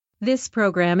This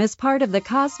program is part of the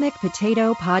Cosmic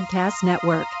Potato Podcast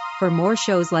Network. For more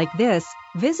shows like this,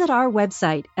 visit our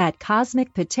website at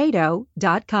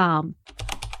cosmicpotato.com.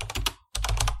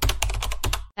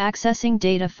 Accessing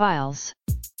data files.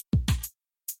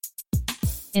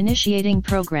 Initiating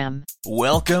program.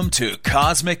 Welcome to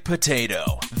Cosmic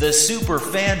Potato, the Super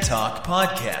Fan Talk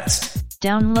podcast.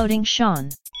 Downloading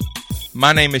Sean.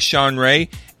 My name is Sean Ray,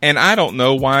 and I don't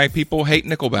know why people hate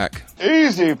Nickelback.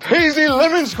 Easy peasy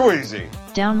lemon squeezy.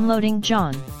 Downloading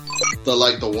John.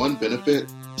 The one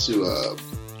benefit to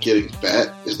getting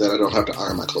fat is that I don't have to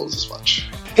iron my clothes as much.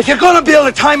 If you're gonna build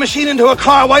a time machine into a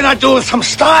car, why not do it with some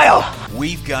style?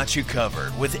 We've got you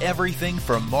covered with everything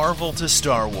from Marvel to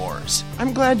Star Wars.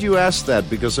 I'm glad you asked that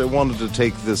because I wanted to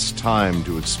take this time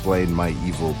to explain my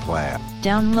evil plan.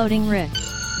 Downloading Rick.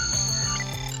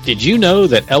 Did you know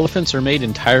that elephants are made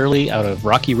entirely out of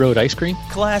Rocky Road ice cream?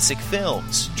 Classic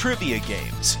films, trivia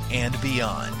games, and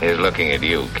beyond. He's looking at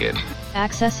you, kid.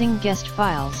 Accessing guest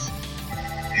files.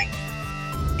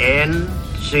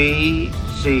 NCC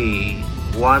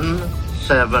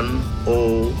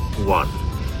 1701.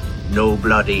 No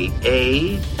bloody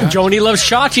A. Joni loves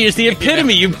Shachi is the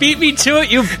epitome. You beat me to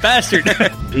it, you bastard.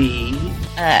 B.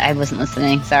 I wasn't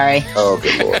listening. Sorry. Oh,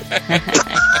 good lord.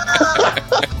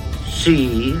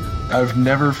 C. I've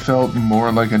never felt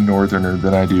more like a northerner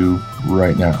than I do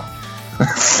right now.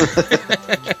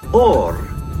 Or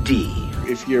D.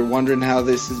 If you're wondering how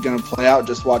this is going to play out,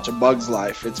 just watch A Bug's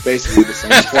Life. It's basically the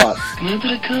same plot. Come to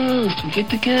the coast, we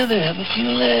get together, have a few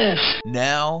laughs.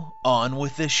 Now, on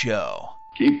with the show.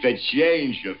 Keep that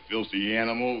change, you filthy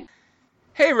animal.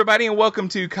 Hey everybody, and welcome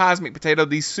to Cosmic Potato,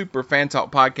 the Super Fan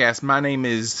Talk podcast. My name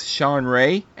is Sean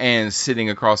Ray, and sitting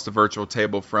across the virtual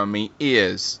table from me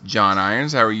is John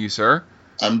Irons. How are you, sir?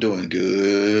 I'm doing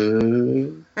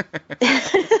good.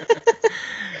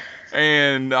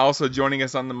 And also joining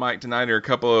us on the mic tonight are a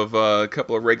couple of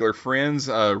regular friends.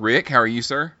 Rick, how are you,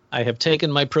 sir? I have taken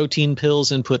my protein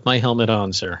pills and put my helmet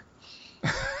on, sir.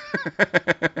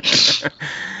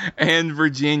 And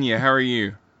Virginia, how are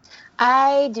you?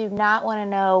 I do not want to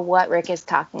know what Rick is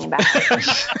talking about.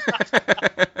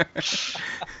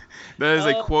 That is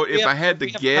a quote. If I had to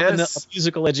guess, a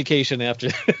musical education after.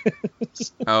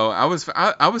 Oh, I was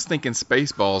thinking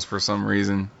Spaceballs for some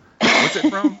reason. What's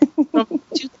it from?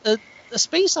 The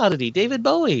Space Oddity, David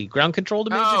Bowie, Ground Control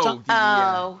to Major Tom.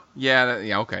 Oh,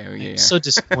 yeah, okay, yeah. So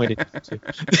disappointed.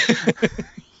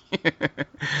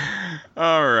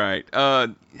 All right.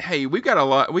 Hey, we got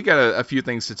a few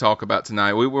things to talk about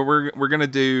tonight. We're gonna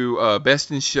do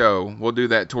best in show. We'll do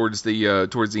that towards the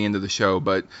end of the show.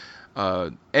 But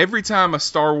every time a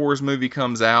Star Wars movie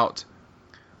comes out,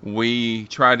 we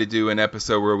try to do an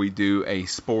episode where we do a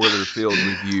spoiler-filled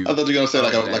review. I thought you were gonna say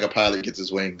like a pilot gets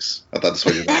his wings. I thought that's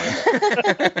what you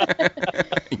meant.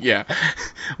 Yeah,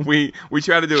 we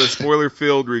try to do a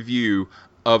spoiler-filled review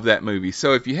of that movie.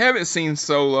 So if you haven't seen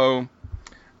Solo,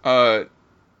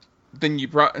 then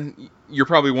you're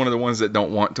probably one of the ones that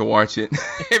don't want to watch it.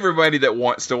 Everybody that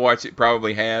wants to watch it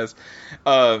probably has,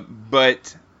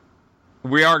 but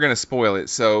we are going to spoil it.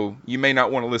 So you may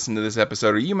not want to listen to this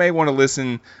episode, or you may want to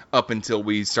listen up until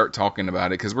we start talking about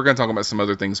it, because we're going to talk about some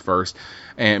other things first.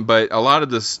 But a lot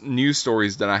of the news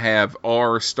stories that I have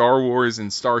are Star Wars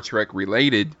and Star Trek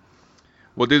related.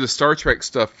 We'll do the Star Trek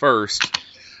stuff first.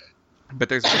 But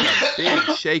there's been a big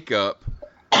shakeup.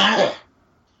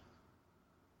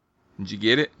 Did you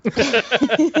get it?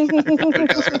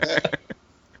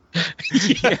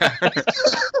 Yeah.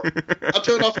 I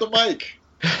turned off the mic.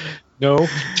 No,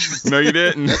 you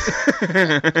didn't.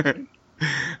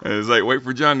 It was like, wait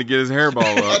for John to get his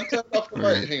hairball up. I turned off the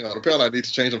mic. Hang on. Apparently I need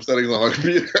to change some settings on my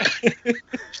computer.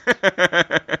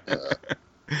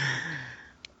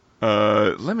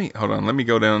 Let me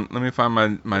go down. Let me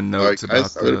find my notes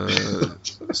about the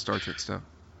Star Trek stuff.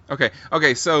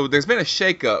 Okay. So there's been a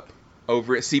shakeup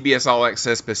over at CBS All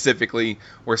Access, specifically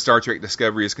where Star Trek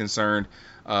Discovery is concerned.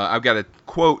 I've got a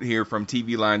quote here from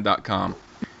TVLine.com.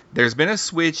 There's been a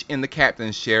switch in the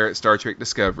captain's chair at Star Trek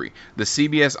Discovery. The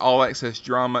CBS All Access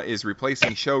drama is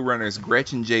replacing showrunners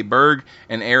Gretchen J. Berg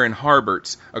and Aaron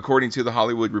Harberts, according to The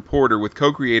Hollywood Reporter, with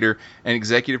co-creator and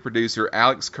executive producer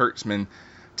Alex Kurtzman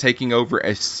taking over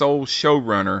as sole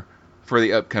showrunner for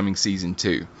the upcoming season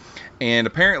 2. And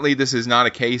apparently this is not a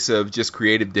case of just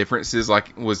creative differences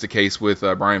like was the case with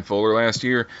Brian Fuller last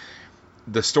year.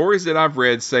 The stories that I've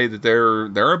read say that there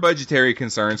are budgetary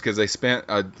concerns because they spent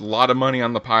a lot of money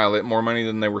on the pilot, more money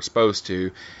than they were supposed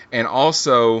to. And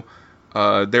also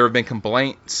there have been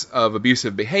complaints of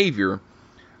abusive behavior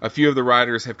A few of the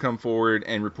writers have come forward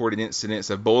and reported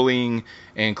incidents of bullying,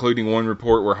 including one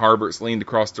report where Harberts leaned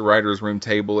across the writer's room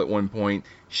table at one point,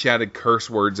 shouted curse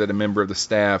words at a member of the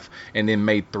staff, and then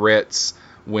made threats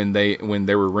when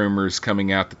there were rumors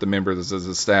coming out that the members of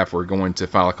the staff were going to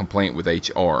file a complaint with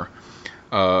HR.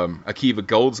 Akiva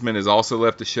Goldsman has also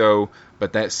left the show,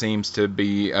 but that seems to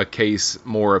be a case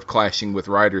more of clashing with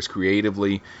writers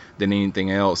creatively than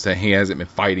anything else, that he hasn't been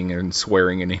fighting and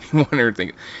swearing at anyone or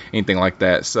anything like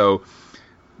that. So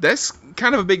that's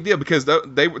kind of a big deal because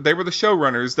they were the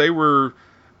showrunners.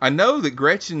 I know that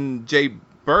Gretchen J.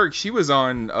 Berg, she was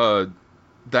on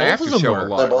the after show a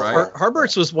lot, right?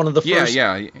 Harberts was one of the first.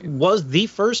 Yeah. Was the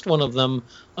first one of them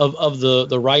of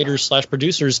the writers /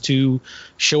 producers to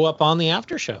show up on the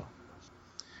after show.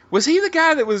 Was he the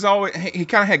guy that was always? He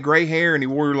kind of had gray hair and he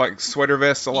wore like sweater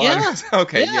vests a lot. Yeah.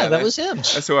 Okay. Yeah, that was him.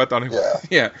 That's who I thought he was.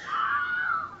 Yeah.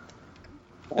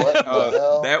 What the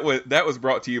hell? That was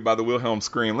brought to you by the Wilhelm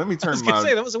scream. Let me turn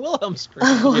say that was a Wilhelm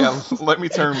scream. Yeah, let me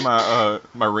turn my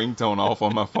ringtone off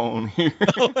on my phone here.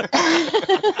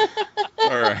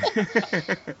 All right.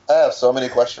 I have so many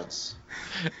questions.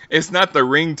 It's not the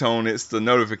ringtone; it's the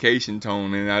notification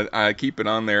tone, and I keep it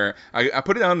on there. I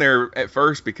put it on there at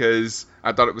first because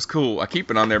I thought it was cool. I keep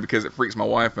it on there because it freaks my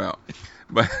wife out.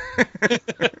 But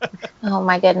oh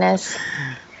my goodness!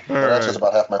 Well, that's just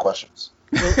about half my questions.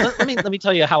 Well, let me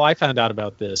tell you how I found out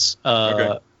about this.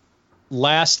 Okay.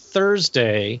 Last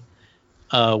Thursday,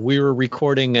 we were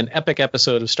recording an epic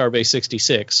episode of Starbase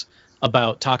 66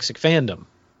 about toxic fandom.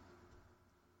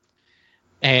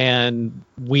 And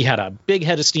we had a big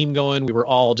head of steam going. We were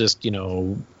all just,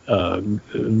 lots of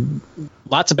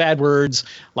bad words,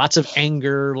 lots of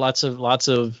anger, lots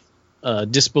of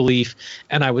disbelief.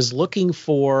 And I was looking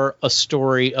for a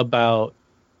story about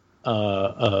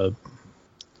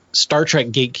Star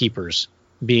Trek gatekeepers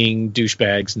being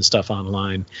douchebags and stuff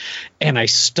online. And I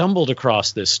stumbled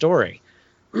across this story.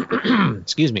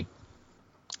 Excuse me.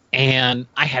 And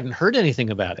I hadn't heard anything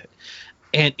about it.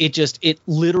 And it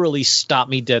literally stopped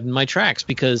me dead in my tracks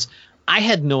because I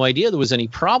had no idea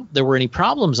there were any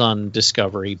problems on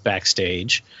Discovery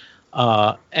backstage.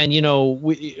 And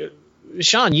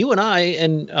Sean, you and I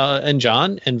and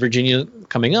John and Virginia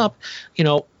coming up,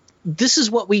 this is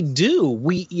what we do.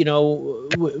 We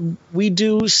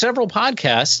do several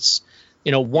podcasts,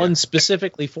 one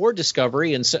specifically for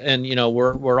Discovery, and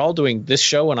we're all doing this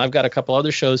show, and I've got a couple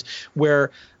other shows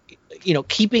where,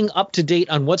 keeping up to date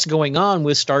on what's going on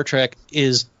with Star Trek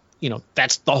is,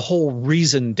 that's the whole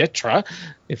reason d'etre,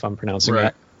 if I'm pronouncing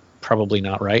that probably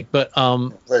not right, but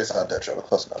raisin d'etre,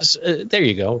 close enough. There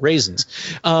you go, raisins.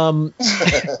 And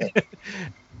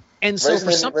so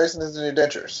raisin is the new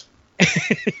dentures.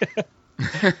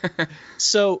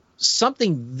 So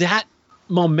something that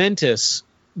momentous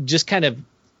just kind of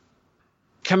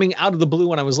coming out of the blue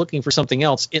when I was looking for something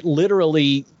else, it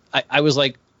literally, I was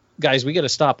like, guys, we got to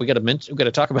stop. We got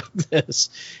to talk about this.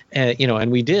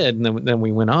 And we did. And then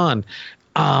we went on.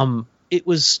 It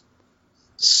was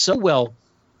so well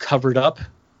covered up,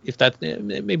 if that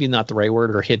maybe not the right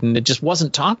word, or hidden. It just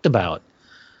wasn't talked about.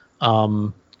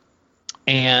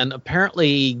 And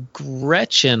apparently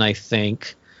Gretchen, I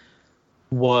think,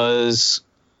 was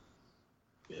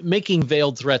making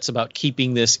veiled threats about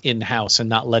keeping this in-house and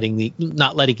not letting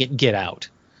it get out.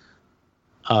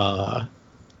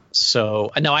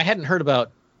 So no, I hadn't heard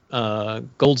about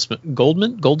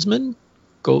Goldsman.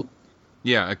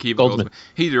 Yeah, Akiva Goldsman.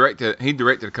 He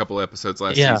directed a couple episodes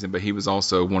last season, but he was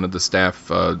also one of the staff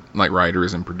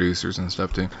writers and producers and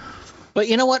stuff too. But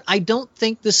you know what? I don't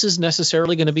think this is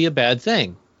necessarily going to be a bad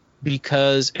thing,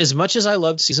 because as much as I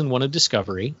loved season 1 of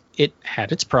Discovery, it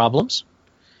had its problems.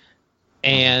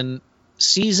 And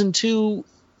season 2,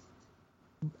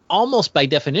 almost by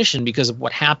definition, because of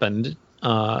what happened,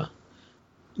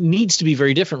 needs to be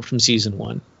very different from season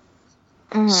 1.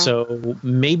 Mm-hmm. So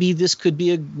maybe this could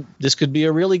be a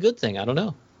really good thing. I don't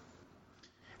know.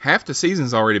 Half the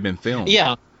season's already been filmed.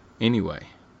 Yeah. Anyway,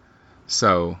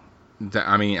 so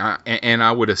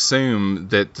I would assume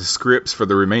that the scripts for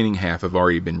the remaining half have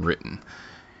already been written.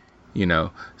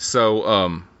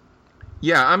 So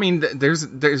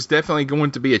there's definitely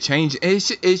going to be a change.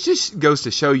 It just goes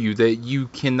to show you that you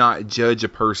cannot judge a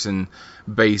person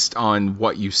based on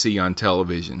what you see on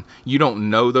television. You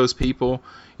don't know those people.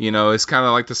 It's kind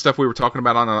of like the stuff we were talking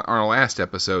about on our last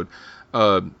episode.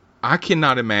 I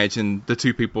cannot imagine the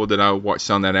two people that I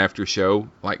watched on that after show,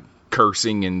 like,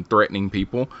 cursing and threatening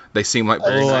people. They seem like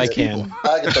very nice people.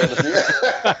 I can totally see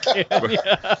that.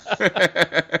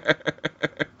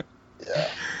 Yeah.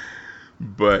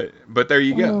 But there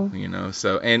you go, you know.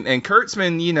 So and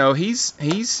Kurtzman, you know, he's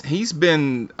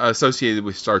been associated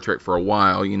with Star Trek for a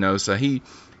while, you know. So he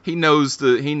knows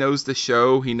the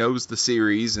show, he knows the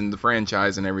series and the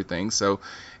franchise and everything. So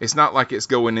it's not like it's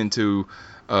going into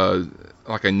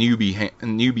like a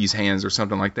newbie's hands or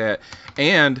something like that.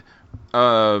 And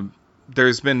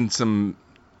there's been some.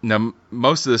 Now,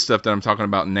 most of the stuff that I'm talking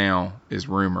about now is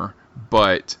rumor,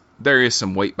 but there is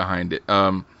some weight behind it.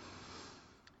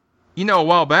 You know, a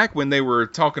while back when they were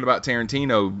talking about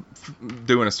Tarantino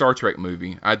doing a Star Trek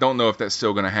movie, I don't know if that's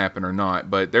still going to happen or not,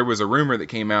 but there was a rumor that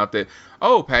came out that,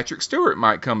 Patrick Stewart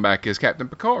might come back as Captain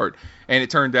Picard. And it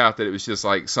turned out that it was just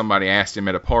like somebody asked him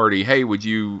at a party, hey, would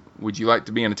you like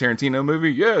to be in a Tarantino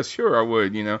movie? Yeah, sure, I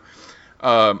would, you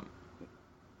know.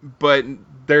 But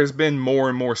there's been more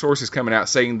and more sources coming out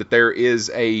saying that there is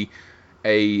a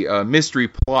mystery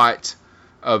plot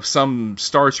of some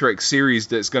Star Trek series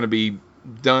that's going to be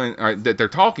done, or that they're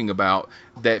talking about,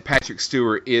 that Patrick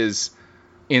Stewart is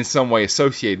in some way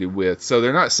associated with. So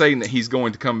they're not saying that he's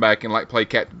going to come back and like play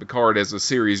Captain Picard as a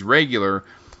series regular,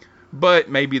 but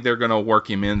maybe they're going to work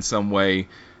him in some way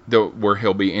where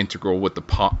he'll be integral with the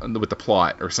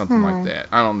plot or something like that.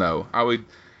 I don't know. I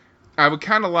would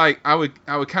kind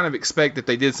of expect that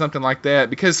they did something like that,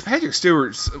 because Patrick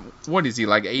Stewart's, what is he,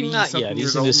 like 80 something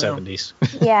years he's old in his now?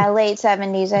 70s. Yeah, late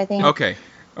 70s, I think.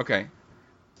 Okay.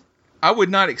 I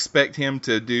would not expect him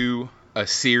to do a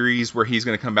series where he's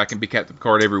going to come back and be Captain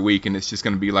Picard every week, and it's just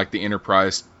going to be like the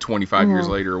Enterprise 25 years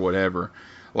later or whatever,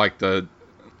 like the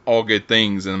All Good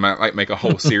Things, and might like make a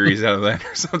whole series out of that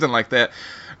or something like that.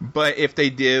 But if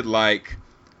they did like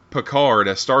Picard,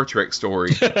 a Star Trek story,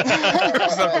 or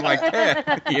something like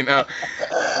that, you know,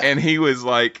 and he was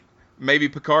like, maybe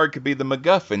Picard could be the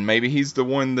MacGuffin, maybe he's the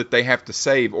one that they have to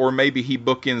save, or maybe he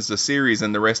bookends the series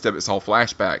and the rest of it's all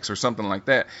flashbacks or something like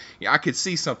that. Yeah, I could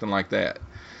see something like that.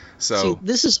 So see,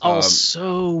 this is all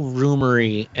so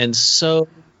rumory and so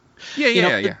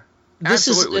yeah. This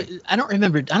Absolutely. is I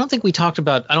don't think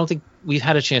we've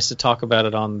had a chance to talk about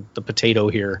it on the Potato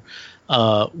here,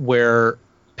 where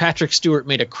Patrick Stewart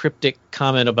made a cryptic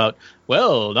comment about,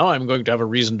 well, now I'm going to have a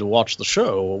reason to watch the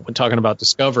show when talking about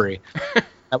Discovery.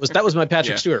 That was my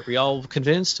Patrick Stewart. Were y'all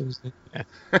convinced? Yeah.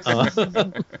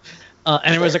 And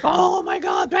everyone's like, oh my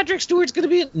God, Patrick Stewart's going to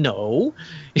be in. No,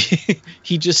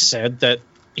 he just said that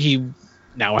he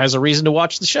now has a reason to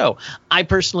watch the show. I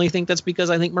personally think that's because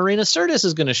I think Marina Sirtis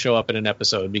is going to show up in an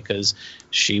episode, because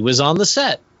she was on the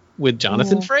set with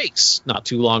Jonathan Frakes not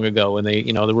too long ago, and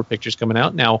there were pictures coming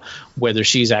out. Now, whether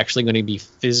she's actually going to be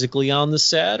physically on the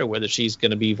set, or whether she's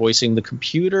going to be voicing the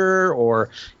computer, or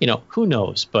who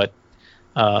knows, but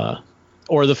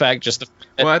or the fact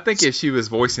I think if she was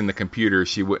voicing the computer,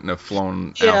 she wouldn't have flown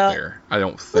out there, I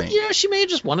don't think. Yeah, she may have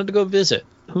just wanted to go visit.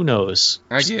 Who knows?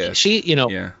 I guess. She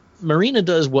Marina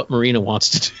does what Marina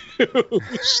wants to do.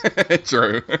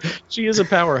 True. She is a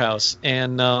powerhouse,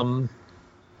 and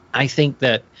I think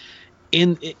that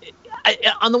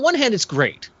on the one hand, it's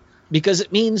great, because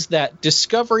it means that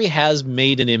Discovery has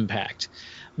made an impact.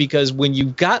 Because when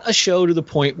you've got a show to the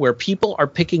point where people are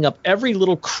picking up every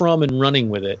little crumb and running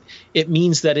with it, it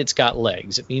means that it's got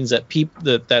legs. It means that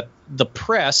that the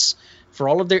press, for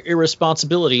all of their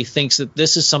irresponsibility, thinks that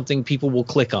this is something people will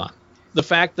click on. The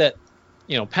fact that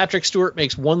Patrick Stewart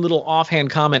makes one little offhand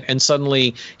comment and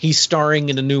suddenly he's starring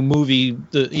in a new movie, in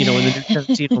the new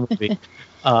Tarantino movie,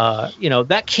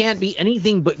 that can't be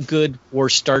anything but good for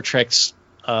Star Trek's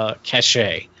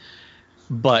cachet.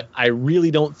 But I really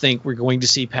don't think we're going to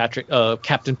see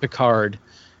Captain Picard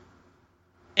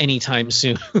anytime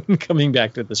soon coming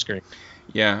back to the screen.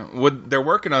 Yeah, they're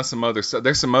working on some other stuff.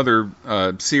 There's some other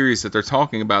series that they're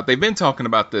talking about. They've been talking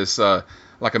about this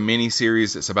like a mini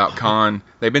series that's about Khan.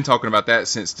 They've been talking about that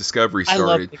since Discovery started. I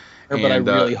love it, but I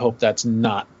really hope that's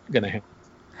not going to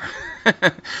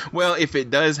happen. Well, if it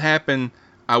does happen,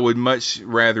 I would much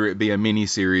rather it be a mini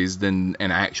series than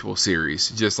an actual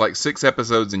series. Just like 6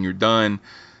 episodes and you're done.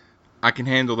 I can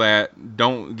handle that.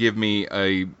 Don't give me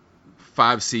a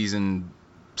 5-season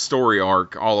story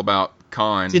arc all about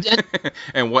Khan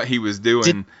and what he was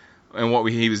doing and what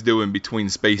he was doing between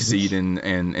Space Seed and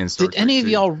Star Trek. Did any of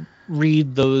y'all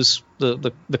read those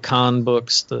the Khan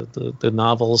books, the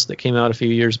novels that came out a few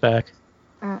years back?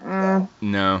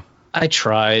 No. I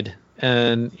tried.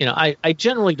 And, I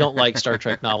generally don't like Star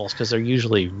Trek novels because they're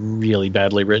usually really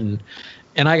badly written.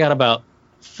 And I got about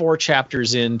 4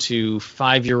 chapters into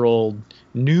 5-year-old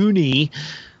Noonie.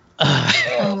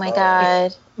 Oh, my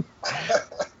God.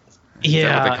 Yeah. Is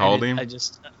that what they called him?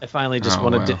 I finally just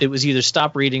wanted to. It was either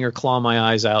stop reading or claw my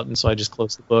eyes out. And so I just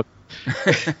closed the book.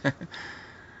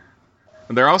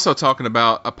 They're also talking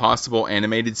about a possible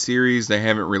animated series. They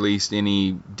haven't released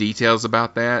any details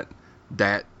about that.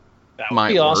 That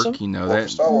might work. Awesome. You know that.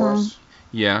 Star Wars.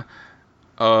 Yeah.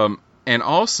 And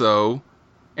also,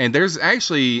 and there's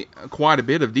actually quite a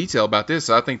bit of detail about this.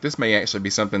 So I think this may actually be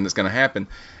something that's going to happen.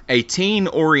 A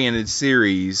teen-oriented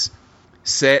series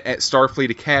set at Starfleet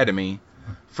Academy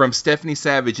from Stephanie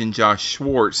Savage and Josh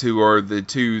Schwartz, who are the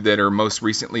two that are most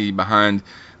recently behind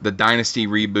the Dynasty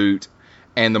reboot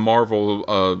and the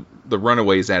Marvel The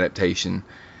Runaways adaptation.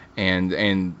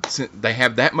 And since they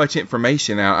have that much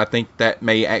information out, I think that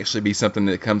may actually be something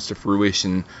that comes to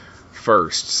fruition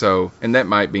first. So, and that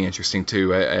might be interesting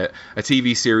too. A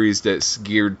TV series that's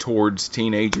geared towards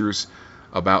teenagers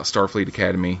about Starfleet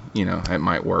Academy, you know, that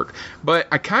might work. But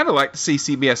I kind of like to see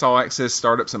CBS All Access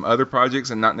start up some other projects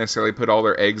and not necessarily put all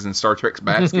their eggs in Star Trek's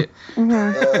basket.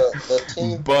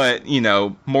 But, you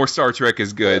know, more Star Trek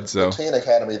is good. The Teen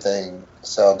Academy thing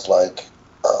sounds like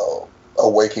a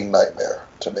waking nightmare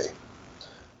to me.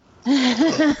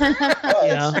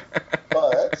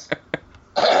 But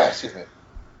excuse me.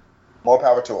 More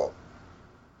power to them.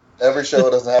 Every show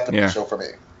doesn't have to be a show for me.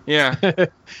 Yeah.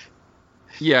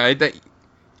 Yeah,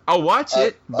 I'll watch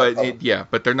it, but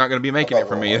they're not going to be making it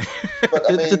for me.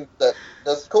 But I mean,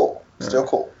 that's cool. Still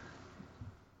cool.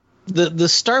 The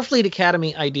Starfleet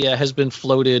Academy idea has been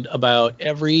floated about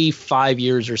every 5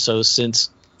 years or so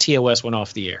since TOS went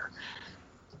off the air.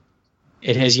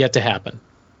 It has yet to happen.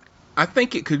 I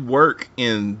think it could work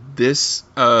in this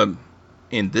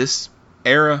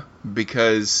era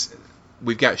because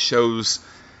we've got shows,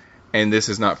 and this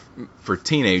is not for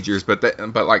teenagers, but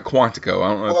like Quantico. I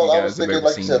don't know if you guys have ever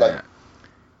seen that.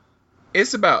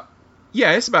 It's about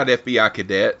FBI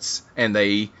cadets, and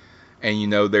you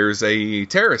know, there's a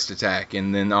terrorist attack,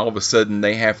 and then all of a sudden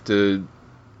they have to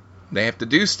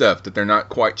do stuff that they're not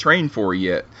quite trained for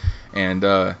yet, and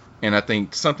I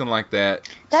think something like that.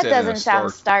 That doesn't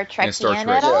sound Star Trekian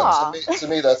at all. To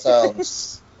me, that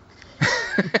sounds.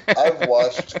 I've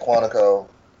watched Quantico,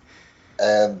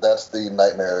 and that's the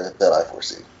nightmare that I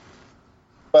foresee.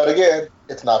 But again,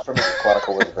 it's not for me.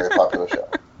 Quantico was a very popular show,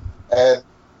 and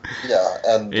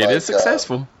it is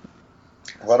successful.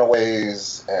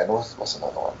 Runaways and what's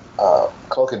another one?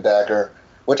 Cloak and Dagger,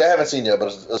 which I haven't seen yet, but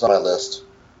it's on my list.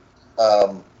 I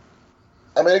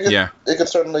mean, it could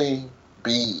certainly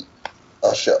be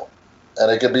a show,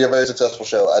 and it could be a very successful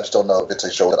show. I just don't know if it's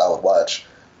a show that I would watch.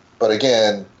 But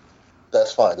again,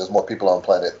 that's fine. There's more people on the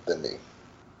planet than me.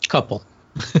 Couple.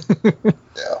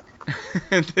 Yeah.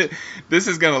 This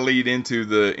is going to lead into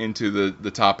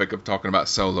the topic of talking about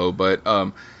Solo, but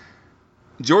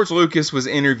George Lucas was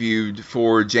interviewed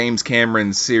for James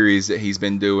Cameron's series that he's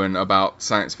been doing about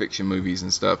science fiction movies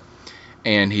and stuff,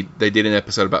 and they did an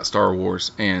episode about Star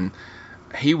Wars, and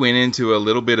he went into a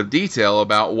little bit of detail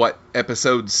about what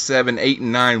episodes 7, 8,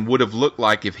 and 9 would have looked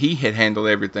like if he had handled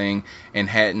everything and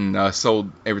hadn't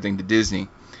sold everything to Disney.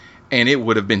 And it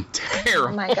would have been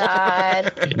terrible. Oh my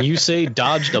God. And you say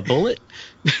dodged a bullet?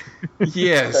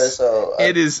 Yes. Okay, so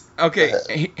it is. Okay,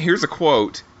 here's a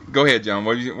quote. Go ahead, John.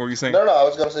 What were you saying? No, I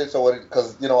was going to say,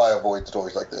 because I avoid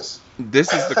stories like this.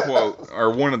 This is the quote,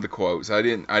 or one of the quotes. I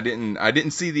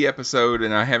didn't see the episode,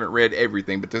 and I haven't read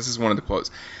everything, but this is one of the quotes.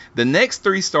 The next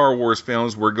 3 Star Wars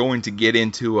films, we're going to get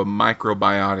into a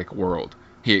microbiotic world,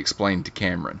 he explained to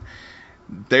Cameron.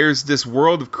 There's this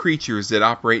world of creatures that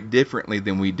operate differently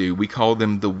than we do. We call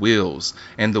them the Wills,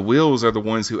 and the Wills are the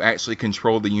ones who actually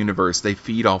control the universe. They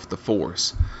feed off the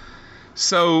Force.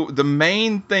 So the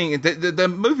main thing, the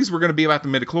movies were going to be about the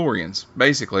midichlorians,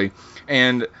 basically,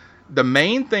 and the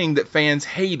main thing that fans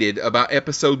hated about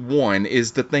Episode 1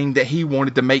 is the thing that he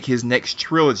wanted to make his next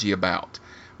trilogy about,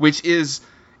 which is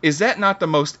that not the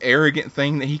most arrogant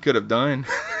thing that he could have done?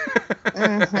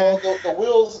 Well, the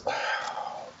Wills,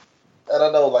 and I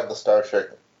know, like, the Star Trek,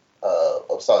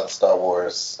 Star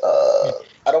Wars,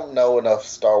 I don't know enough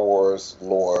Star Wars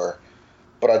lore,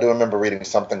 but I do remember reading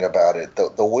something about it.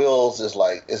 The Wills is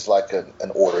like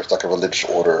an order. It's like a religious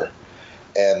order,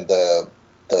 and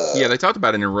they talked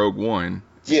about it in Rogue One.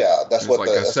 Yeah, that's what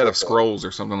a set of scrolls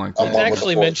or something like that. It's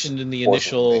actually mentioned in the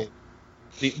initial.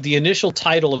 The initial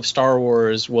title of Star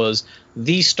Wars was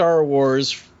The Star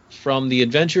Wars from the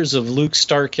Adventures of Luke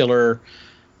Starkiller,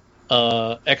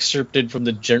 excerpted from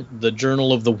the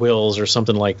Journal of the Wills or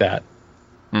something like that.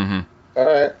 Mm-hmm. All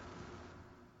right.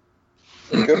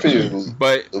 Good for you,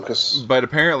 Lucas. But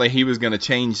apparently he was going to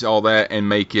change all that and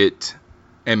make it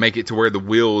to where the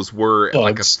Wills were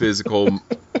like a physical,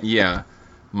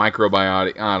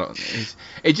 microbiotic. I don't know.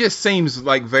 It just seems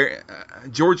like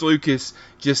George Lucas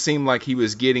just seemed like he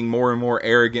was getting more and more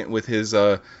arrogant with his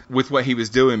with what he was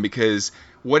doing, because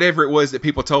whatever it was that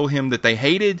people told him that they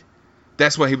hated,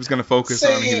 that's what he was going to focus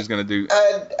on and he was going to do.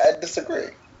 I disagree.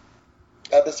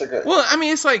 Well, I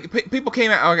mean, it's like people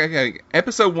came out. Okay,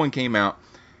 episode 1 came out.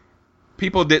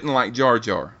 People didn't like Jar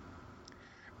Jar.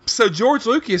 So George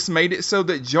Lucas made it so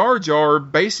that Jar Jar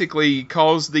basically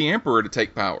caused the Emperor to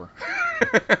take power.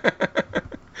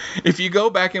 If you go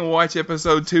back and watch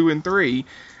episode 2 and 3,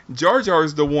 Jar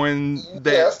Jar's the one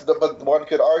that... Yes, but one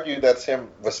could argue that's him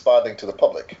responding to the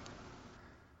public.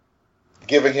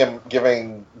 Giving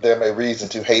them a reason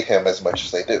to hate him as much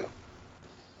as they do.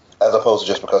 As opposed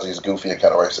to just because he's goofy and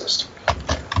kind of racist.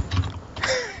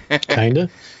 Kinda?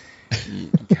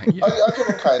 Yeah. I'll give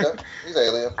him kinda. He's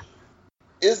alien.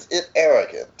 Is it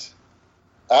arrogant?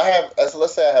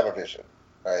 Let's say I have a vision.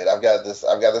 All right, I've got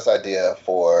this idea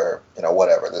for,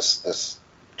 whatever, this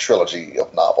trilogy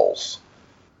of novels.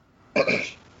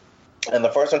 And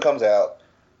the first one comes out,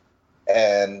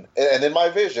 and in my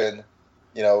vision,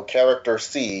 character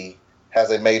C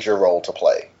has a major role to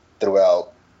play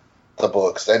throughout the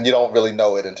books, and you don't really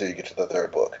know it until you get to the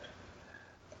third book.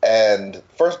 And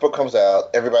first book comes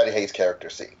out, everybody hates character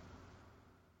C.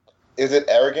 Is it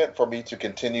arrogant for me to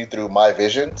continue through my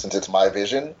vision, since it's my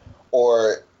vision,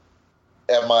 or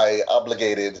am I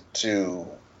obligated to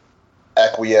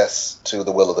acquiesce to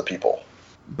the will of the people?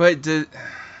 But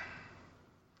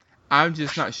I'm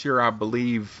just not sure I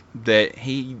believe that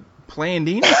he planned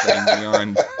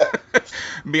anything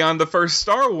beyond the first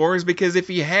Star Wars, because if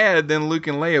he had, then Luke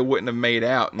and Leia wouldn't have made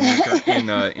out in Empire.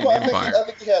 I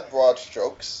think he had broad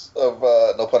strokes of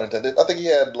no pun intended. I think he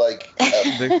had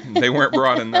they weren't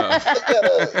broad enough. He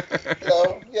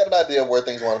had an idea of where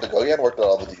things wanted to go. He hadn't worked out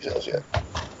all the details yet.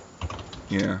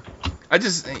 Yeah,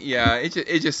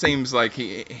 it just seems like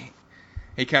he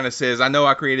kind of says, I know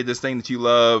I created this thing that you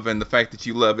love, and the fact that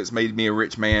you love it's made me a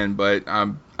rich man, but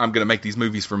I'm going to make these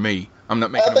movies for me. I'm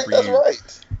not making them for you. I think that's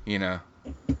right.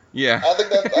 Yeah. I think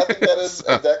that is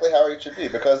exactly how it should be,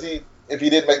 because if he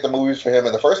did make the movies for him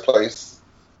in the first place,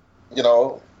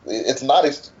 it's not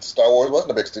Star Wars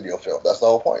wasn't a big studio film. That's the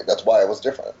whole point. That's why it was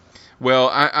different. Well,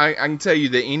 I can tell you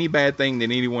that any bad thing that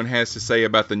anyone has to say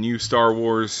about the new Star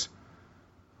Wars,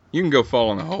 you can go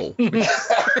fall in a hole.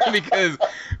 because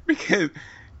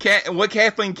what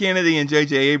Kathleen Kennedy and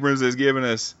J.J. Abrams has given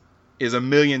us is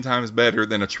 1,000,000 times better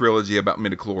than a trilogy about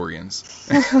midichlorians.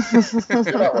 You're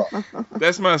not wrong.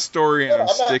 That's my story, and I'm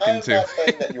sticking to. I'm not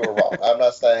saying that you were wrong. I'm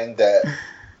not saying that.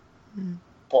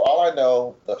 For all I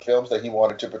know, the films that he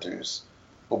wanted to produce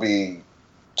will be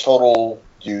total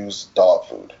used dog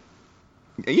food.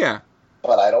 Yeah.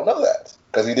 But I don't know that,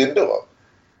 because he didn't do them.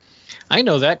 I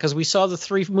know that because we saw the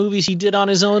 3 movies he did on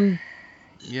his own.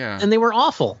 Yeah. And they were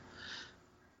awful.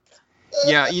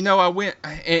 Yeah, I went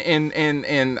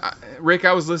and Rick,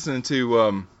 I was listening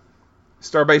to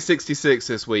Starbase 66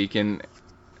 this week, and I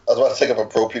was about to take up a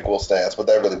pro-prequel stance, but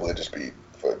that really would just be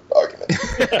for argument.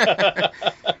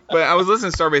 But I was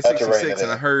listening to Starbase 66,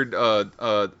 and I heard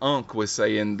Unc was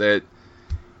saying that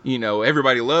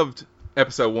everybody loved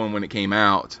episode 1 when it came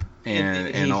out,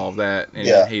 and all of that, and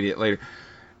hated it later.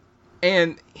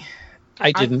 And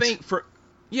I didn't. I think for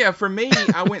me,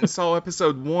 I went and saw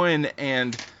episode 1,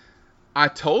 and I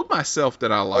told myself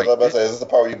that I liked it. I was about to say, is this the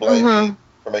part where you blame me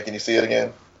for making you see it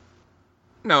again?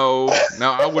 No,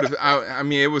 I would have. I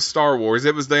mean, it was Star Wars.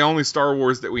 It was the only Star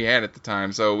Wars that we had at the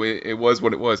time, so it was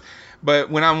what it was.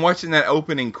 But when I'm watching that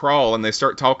opening crawl and they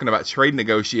start talking about trade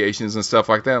negotiations and stuff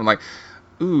like that, I'm like,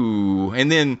 ooh.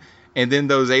 And then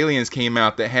those aliens came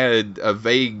out that had a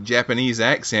vague Japanese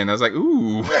accent. I was like,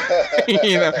 ooh.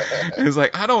 It was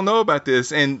like, I don't know about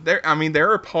this. And there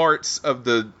are parts of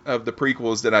the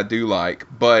prequels that I do like,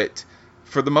 but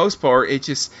for the most part,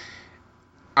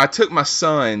 I took my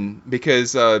son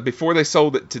because before they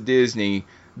sold it to Disney,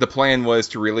 the plan was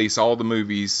to release all the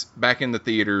movies back in the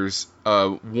theaters,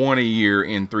 one a year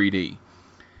in 3D.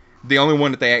 The only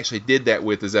one that they actually did that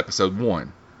with is episode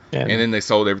 1. Yeah. And then they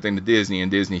sold everything to Disney,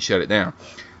 and Disney shut it down.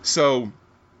 So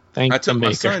I took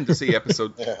my son to see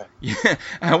episode.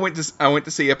 I went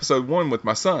to see episode 1 with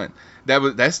my son.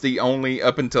 That's the only,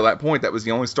 up until that point, that was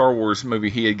the only Star Wars movie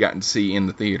he had gotten to see in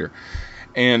the theater.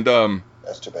 And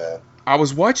that's too bad. I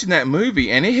was watching that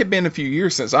movie, and it had been a few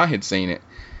years since I had seen it.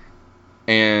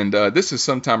 And this was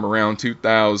sometime around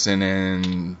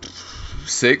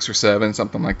 2006 or 7,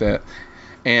 something like that.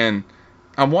 And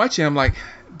I'm watching, I'm like,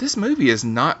 this movie is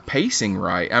not pacing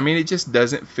right. I mean, it just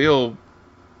doesn't feel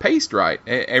paced right.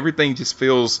 Everything just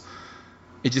feels,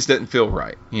 it just doesn't feel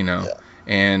right, Yeah.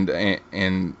 And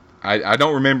I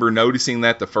don't remember noticing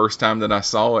that the first time that I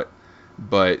saw it,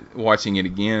 but watching it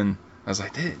again, I was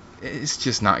like, it's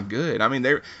just not good. I mean,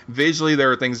 visually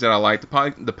there are things that I like.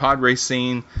 The pod race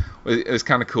scene is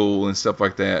kind of cool and stuff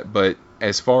like that. But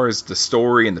as far as the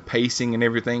story and the pacing and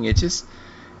everything, it just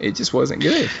wasn't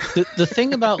good. The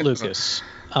thing about Lucas,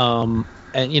 and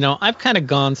I've kind of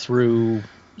gone through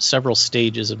several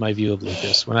stages of my view of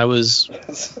Lucas. When I was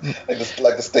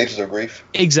like the stages of grief.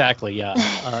 Exactly, yeah.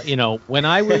 When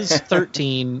I was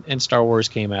 13 and Star Wars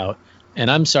came out, and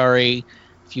I'm sorry.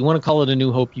 If you want to call it A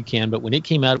New Hope, you can. But when it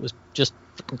came out, it was just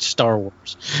Star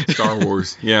Wars. Star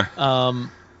Wars, yeah.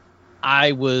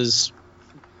 I was,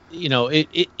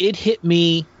 it hit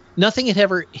me. Nothing had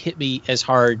ever hit me as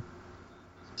hard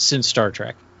since Star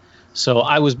Trek. So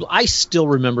I still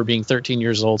remember being 13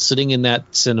 years old, sitting in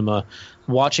that cinema,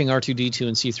 watching R2-D2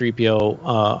 and C-3PO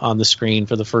on the screen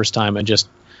for the first time, and just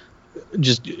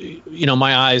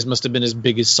my eyes must have been as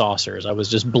big as saucers. I was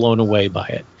just blown away by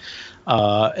it.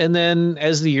 And then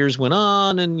as the years went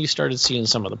on and you started seeing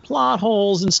some of the plot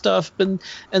holes and stuff, and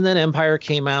then Empire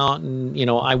came out, and,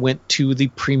 I went to the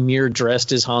premiere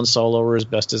dressed as Han Solo, or as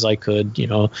best as I could,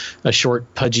 a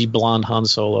short, pudgy, blonde Han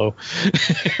Solo.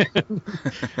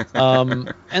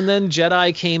 And then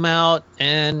Jedi came out,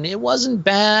 and it wasn't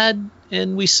bad.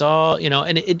 And we saw,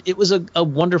 and it was a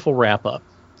wonderful wrap up.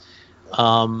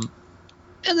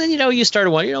 And then, you started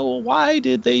wondering, why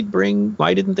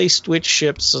didn't they switch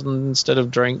ships instead of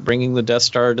bringing the Death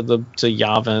Star to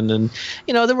Yavin? And,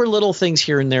 there were little things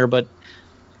here and there, but,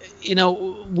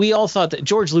 we all thought that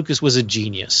George Lucas was a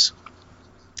genius.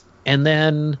 And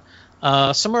then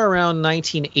somewhere around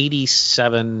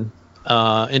 1987,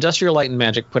 Industrial Light and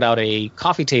Magic put out a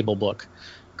coffee table book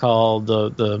called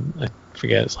I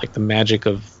forget, it's like The Magic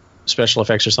of Special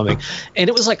Effects or something. And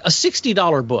it was like a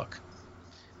 $60 book.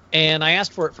 And I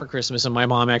asked for it for Christmas, and my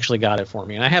mom actually got it for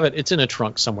me. And I have it. It's in a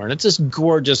trunk somewhere. And it's this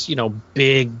gorgeous,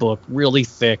 big book, really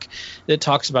thick, that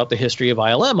talks about the history of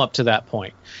ILM up to that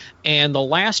point. And the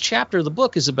last chapter of the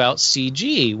book is about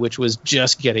CG, which was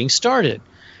just getting started.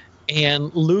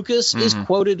 And Lucas is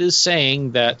quoted as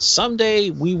saying that someday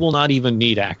we will not even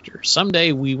need actors.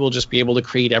 Someday we will just be able to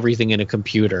create everything in a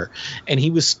computer. And he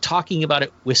was talking about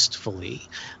it wistfully.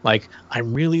 Like,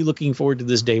 I'm really looking forward to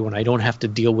this day when I don't have to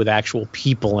deal with actual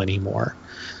people anymore.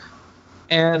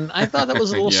 And I thought that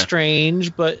was a little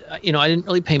strange, but, I didn't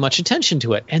really pay much attention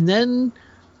to it. And then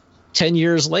 10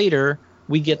 years later,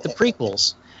 we get the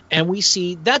prequels. And we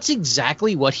see that's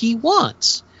exactly what he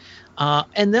wants.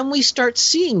 And then we start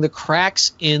seeing the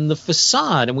cracks in the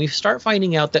facade, and we start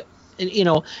finding out that,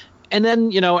 and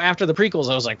then, after the prequels,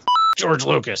 I was like, George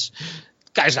Lucas,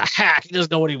 guy's a hack. He doesn't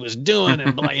know what he was doing.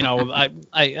 And,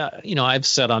 I've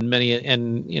said on many,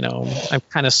 and, I've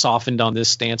kind of softened on this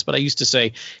stance, but I used to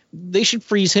say they should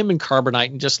freeze him in carbonite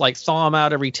and just like thaw him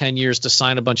out every 10 years to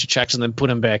sign a bunch of checks and then put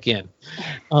him back in.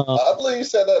 I believe you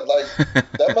said that,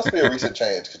 that must be a recent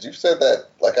change, because you said that,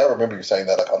 I remember you saying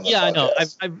that on the podcast. I know.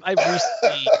 I've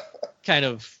recently kind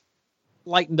of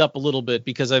lightened up a little bit,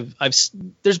 because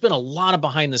there's been a lot of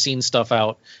behind the scenes stuff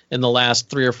out in the last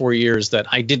 3 or 4 years that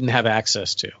I didn't have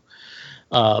access to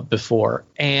before.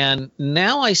 And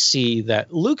now I see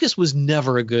that Lucas was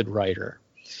never a good writer.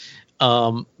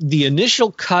 The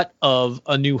initial cut of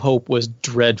A New Hope was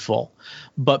dreadful,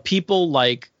 but people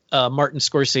like Martin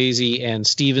Scorsese and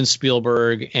Steven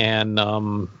Spielberg and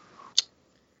I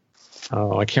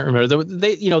can't remember.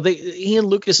 He and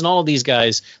Lucas and all of these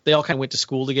guys, they all kind of went to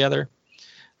school together.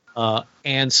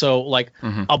 And so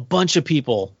a bunch of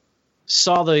people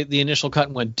saw the initial cut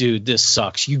and went, dude, this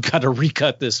sucks. You got to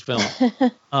recut this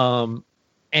film.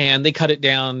 And they cut it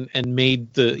down and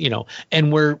made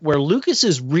and where Lucas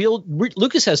is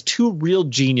Lucas has two real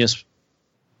genius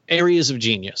areas of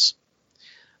genius.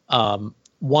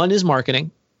 One is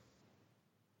marketing.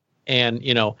 And,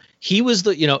 he was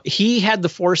he had the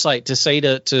foresight to say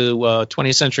to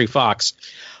 20th Century Fox,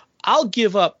 I'll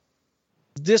give up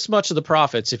this much of the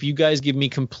profits if you guys give me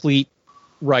complete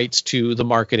rights to the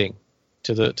marketing,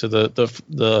 to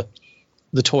the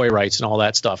toy rights and all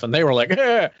that stuff. And they were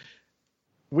like,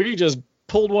 we just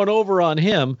pulled one over on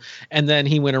him. And then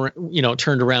he went around,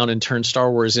 turned around and turned Star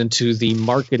Wars into the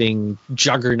marketing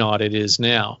juggernaut it is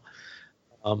now.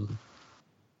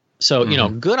 So,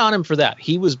 good on him for that.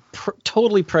 He was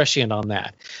totally prescient on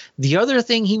that. The other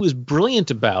thing he was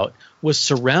brilliant about was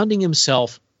surrounding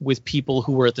himself with people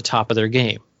who were at the top of their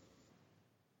game.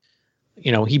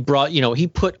 He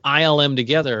put ILM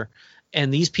together,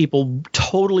 and these people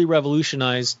totally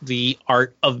revolutionized the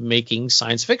art of making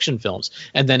science fiction films.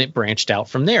 And then it branched out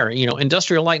from there.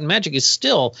 Industrial Light and Magic is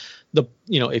still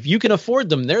if you can afford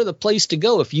them, they're the place to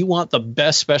go if you want the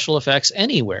best special effects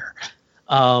anywhere.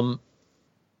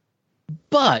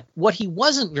 But what he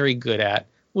wasn't very good at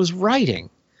was writing.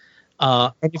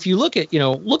 And if you look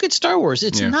at Star Wars,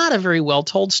 it's not a very well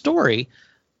told story.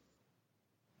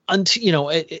 Until,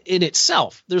 in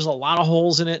itself, there's a lot of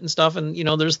holes in it and stuff. And,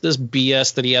 there's this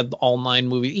BS that he had all 9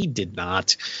 movies. He did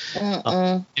not.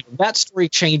 That story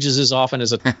changes as often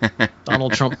as a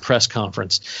Donald Trump press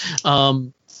conference.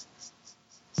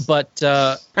 But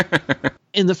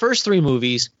in the first 3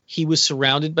 movies, he was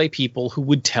surrounded by people who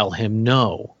would tell him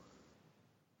no,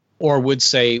 or would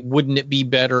say, wouldn't it be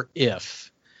better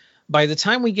if? By the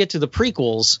time we get to the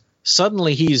prequels,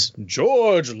 suddenly he's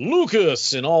George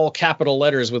Lucas in all capital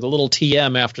letters with a little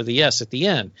TM after the S at the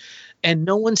end. And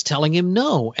no one's telling him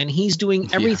no. And he's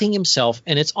doing everything himself,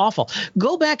 and it's awful.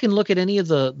 Go back and look at any of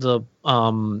the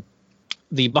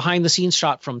behind the scenes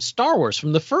shot from Star Wars,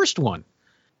 from the first one.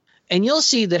 And you'll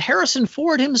see that Harrison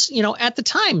Ford, at the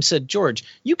time said, George,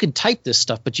 you can type this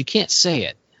stuff, but you can't say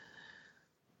it.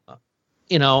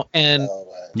 And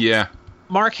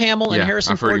Mark Hamill and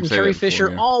Harrison Ford and Carrie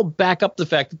Fisher all back up the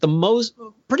fact that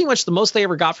pretty much the most they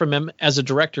ever got from him as a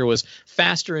director was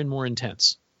faster and more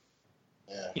intense.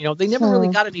 Yeah. They never really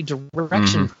got any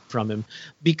direction from him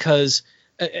because,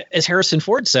 as Harrison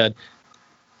Ford said,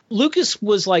 Lucas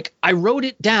was like, I wrote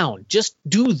it down. Just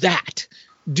do that.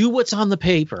 Do what's on the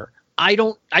paper.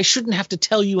 I shouldn't have to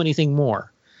tell you anything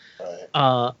more.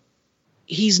 Right.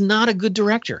 He's not a good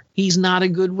director. He's not a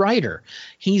good writer.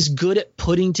 He's good at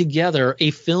putting together a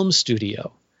film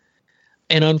studio.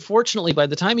 And unfortunately, by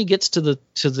the time he gets to the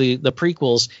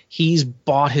prequels, he's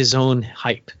bought his own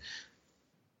hype.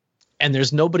 And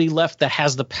there's nobody left that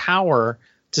has the power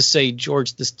to say,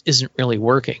 George, this isn't really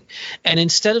working. And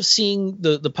instead of seeing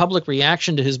the public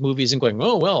reaction to his movies and going,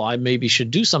 oh, well, I maybe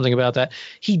should do something about that,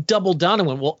 he doubled down and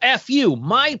went, well, F you,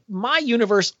 my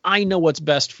universe, I know what's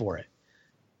best for it.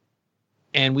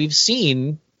 And we've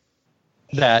seen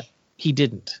that he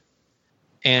didn't.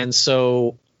 And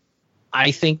so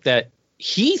I think that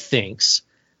he thinks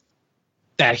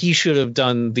that he should have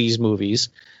done these movies,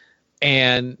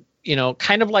 and,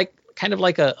 kind of like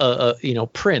a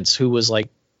Prince, who was like,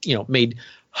 made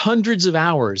hundreds of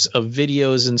hours of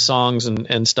videos and songs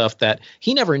and stuff that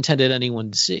he never intended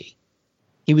anyone to see.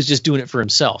 He was just doing it for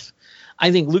himself.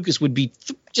 I think Lucas would be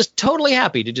just totally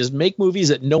happy to just make movies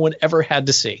that no one ever had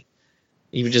to see.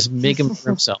 He would just make them for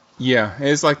himself. Yeah,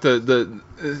 it's like the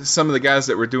some of the guys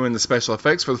that were doing the special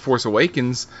effects for The Force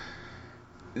Awakens,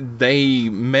 they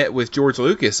met with George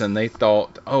Lucas and they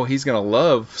thought, oh, he's going to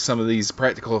love some of these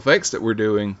practical effects that we're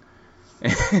doing.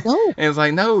 No. And it's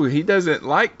like, no, he doesn't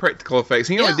like practical effects.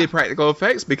 He only did practical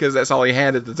effects because that's all he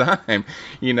had at the time.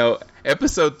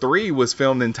 Episode 3 was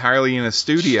filmed entirely in a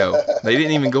studio. They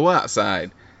didn't even go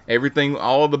outside. Everything,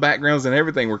 all of the backgrounds and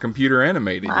everything were computer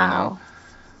animated,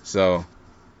 So,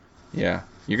 yeah,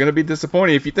 you're going to be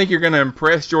disappointed. If you think you're going to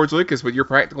impress George Lucas with your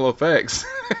practical effects,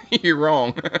 you're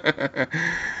wrong.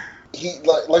 He,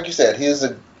 like you said, he's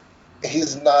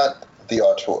not the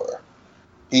auteur.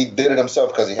 He did it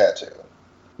himself because he had to.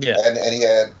 Yeah. And he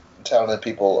had talented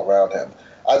people around him.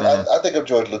 I think of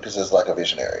George Lucas as like a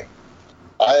visionary.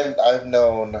 I've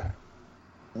known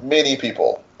many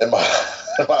people in my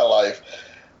life.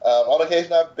 On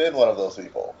occasion, I've been one of those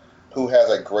people who has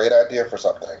a great idea for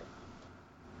something,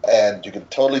 and you can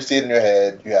totally see it in your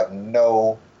head. You have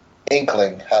no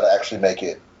inkling how to actually make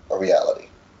it a reality.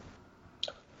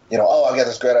 I've got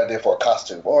this great idea for a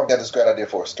costume, or I've got this great idea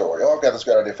for a story, or I've got this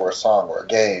great idea for a song or a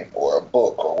game or a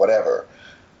book or whatever.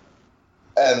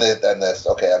 And this,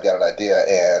 okay, I've got an idea,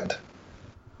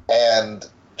 and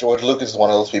George Lucas is one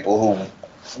of those people who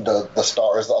the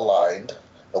stars aligned,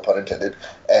 no pun intended,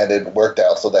 and it worked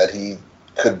out so that he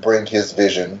could bring his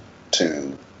vision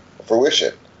to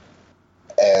fruition,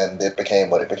 and it became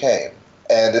what it became.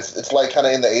 And it's like kind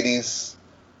of in the 80s,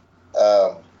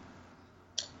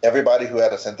 everybody who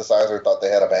had a synthesizer thought they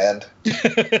had a band.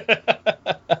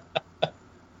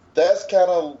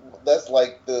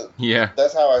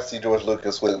 That's how I see George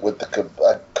Lucas with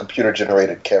the computer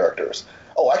generated characters.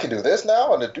 Oh, I can do this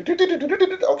now, and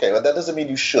okay, but that doesn't mean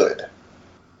you should.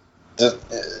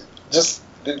 Just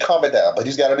calm it down. But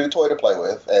he's got a new toy to play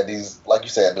with, and he's, like you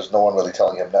said, there's no one really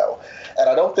telling him no. And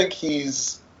I don't think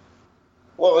he's,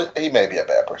 well, he may be a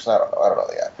bad person. I don't know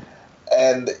the guy.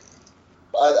 And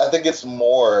I think it's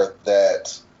more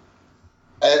that,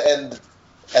 and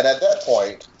at that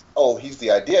point, oh, he's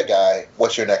the idea guy.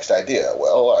 What's your next idea?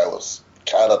 Well, I was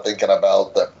kind of thinking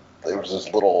about that. There was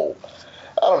this little,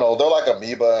 I don't know, they're like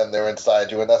amoeba and they're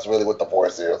inside you, and that's really what the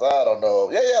Force is. I don't know.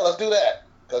 Yeah, let's do that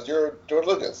because you're George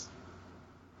Lucas.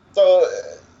 So,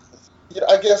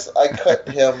 I guess I cut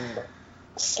him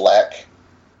slack.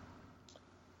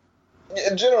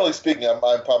 Generally speaking, I'm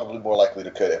probably more likely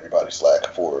to cut everybody slack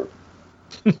for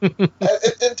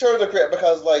In terms of creative,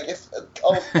 because like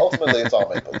ultimately it's all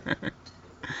make believe.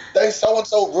 They so and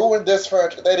so ruined this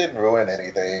franchise. They didn't ruin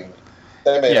anything.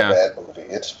 They made a bad movie.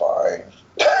 It's fine.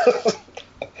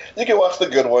 You can watch the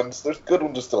good ones. There's good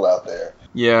ones are still out there.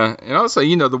 Yeah, and also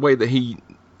the way that he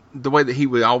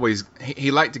would always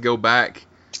he liked to go back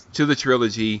to the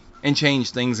trilogy and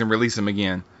change things and release them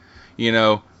again.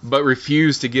 But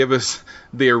refused to give us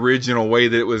the original way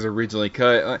that it was originally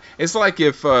cut. It's like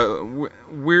if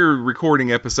we're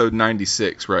recording episode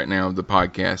 96 right now of the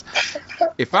podcast.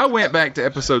 If I went back to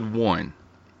episode 1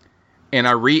 and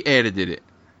I re-edited it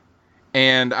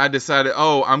and I decided,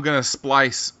 I'm going to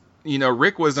splice,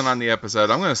 Rick wasn't on the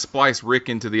episode. I'm going to splice Rick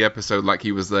into the episode like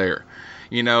he was there.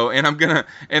 And I'm gonna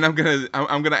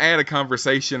add a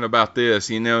conversation about this,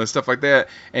 and stuff like that,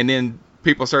 and then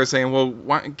people started saying, well,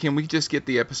 why can we just get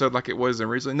the episode like it was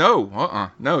originally?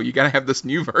 No, you got to have this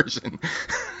new version.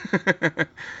 But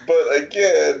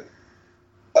again,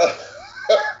 I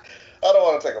don't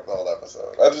want to take up the whole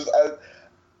episode.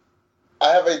 I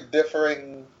have a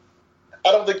differing.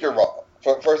 I don't think you're wrong.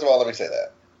 First of all, let me say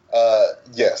that.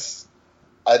 Yes,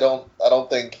 I don't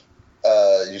think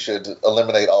you should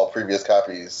eliminate all previous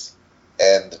copies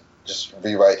and just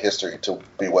rewrite history to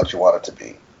be what you want it to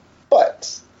be.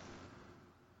 But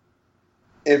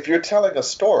if you're telling a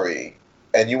story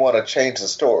and you want to change the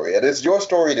story, and it's your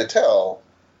story to tell,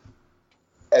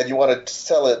 and you want to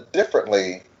tell it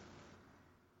differently,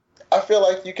 I feel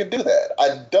like you can do that.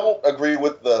 I don't agree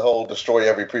with the whole destroy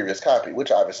every previous copy,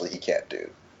 which obviously he can't do,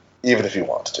 even if he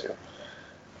wants to.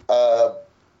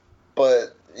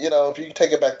 But, if you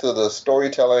take it back to the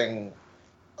storytelling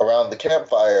around the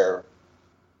campfire,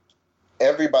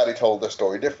 everybody told their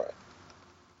story different.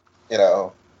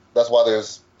 That's why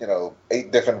there's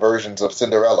 8 different versions of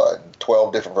Cinderella and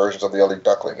 12 different versions of the Ugly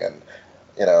Duckling, and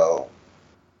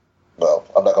well,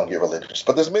 I'm not going to get religious,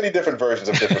 but there's many different versions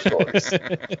of different stories.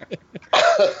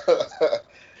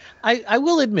 I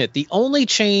will admit the only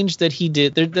change that he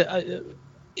did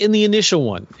in the initial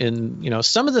one, and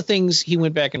some of the things he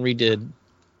went back and redid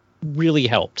really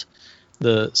helped.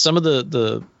 Some of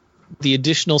the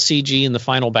additional CG in the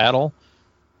final battle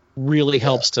really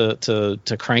helps to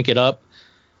crank it up.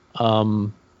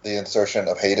 The insertion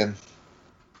of Hayden.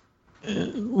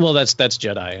 Well, that's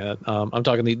Jedi. I'm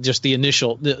talking just the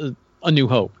initial, A New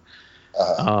Hope.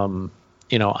 Uh-huh.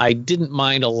 I didn't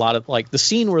mind a lot of like the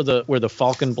scene where the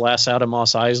Falcon blasts out of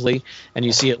Mos Eisley and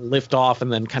you see it lift off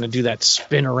and then kind of do that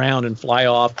spin around and fly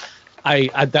off.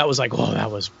 I that was like, oh,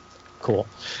 that was cool.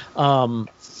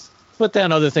 But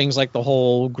then other things like the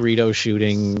whole Greedo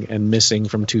shooting and missing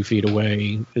from 2 feet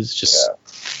away is just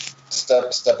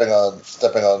stepping on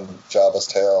Jabba's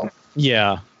tail.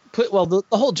 Yeah. The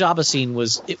whole Jabba scene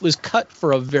was cut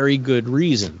for a very good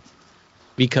reason,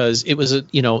 because it was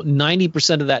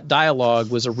 90% of that dialogue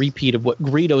was a repeat of what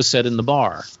Greedo said in the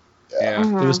bar. Yeah.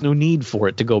 There was no need for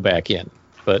it to go back in.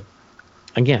 But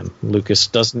again, Lucas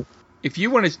doesn't. If you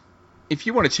want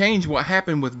to change what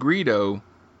happened with Greedo,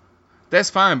 that's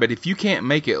fine. But if you can't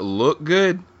make it look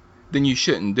good, then you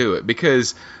shouldn't do it.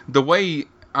 Because the way,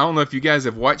 I don't know if you guys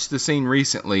have watched the scene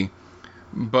recently,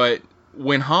 but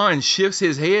when Han shifts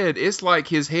his head, it's like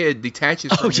his head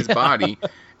detaches from his body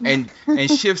and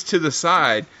shifts to the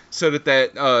side so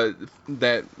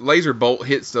that laser bolt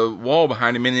hits the wall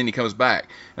behind him, and then he comes back.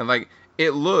 And like,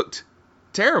 it looked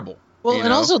terrible. Well,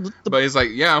 and also, but it's like,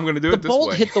 yeah, I'm going to do it this way. The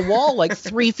bolt hit the wall like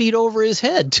 3 feet over his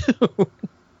head too.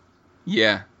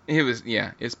 Yeah,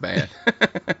 it's bad.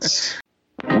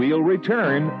 We'll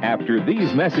return after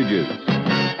these messages.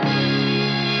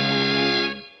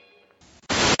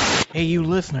 Hey, you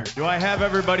listener. Do I have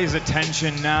everybody's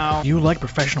attention now? Do you like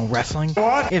professional wrestling?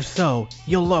 What? If so,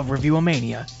 you'll love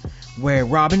Review-O-Mania, where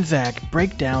Rob and Zach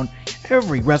break down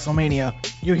every WrestleMania.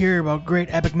 You'll hear about great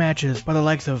epic matches by the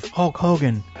likes of Hulk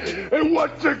Hogan. And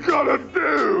what you gonna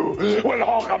do when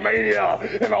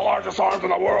Hulkamania and the largest arms in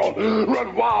the world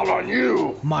run wild on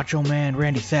you? Macho Man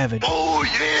Randy Savage. Oh,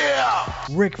 yeah!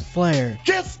 Ric Flair.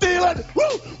 Get stealing!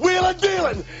 Woo! Wheeling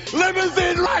dealing!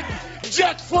 Limousine riding!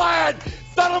 Jet flying!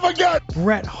 Son of a gun!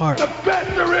 Bret Hart. The best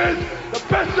there is, the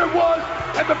best there was,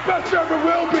 and the best there ever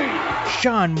will be!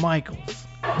 Shawn Michaels.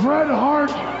 Bret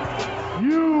Hart,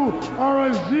 you are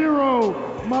a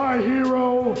zero, my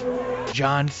hero.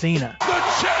 John Cena. The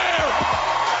champ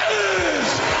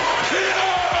is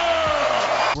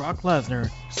here! Brock Lesnar.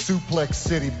 Suplex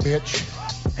City, bitch.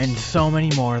 And so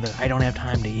many more that I don't have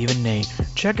time to even name.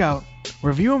 Check out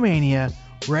Review-O-Mania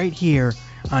right here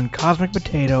on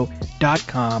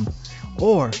CosmicPotato.com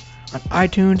or on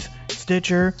iTunes,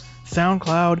 Stitcher,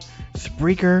 SoundCloud,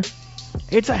 Spreaker.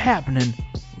 It's a happening.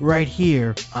 right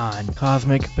here on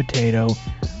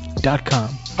CosmicPotato.com.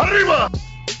 Arriba!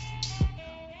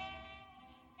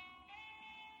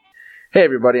 Hey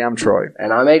everybody, I'm Troy.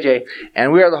 And I'm AJ.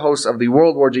 And we are the hosts of the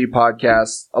World War G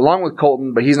podcast, along with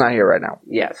Colton, but he's not here right now.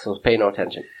 Yeah, so pay no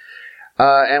attention.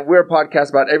 And we're a podcast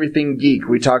about everything geek.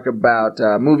 We talk about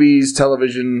movies,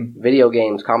 television, video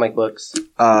games, comic books.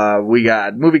 We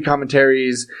got movie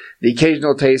commentaries, the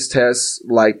occasional taste tests,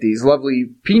 like these lovely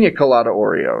pina colada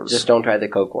Oreos. Just don't try the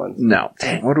Coke ones. No.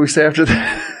 Dang, what do we say after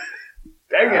that?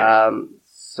 Dang it.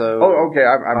 Okay,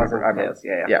 I remember.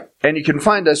 Yeah. And you can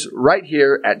find us right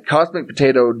here at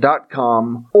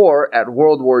CosmicPotato.com or at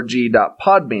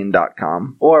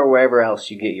WorldWarG.podbean.com. Or wherever else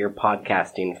you get your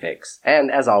podcasting fix. And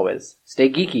as always,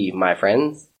 stay geeky, my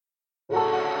friends.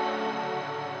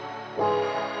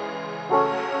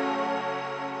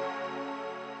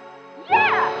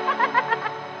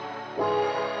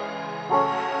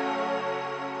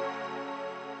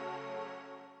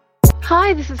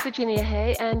 Hi, this is Virginia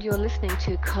Hay, and you're listening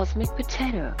to Cosmic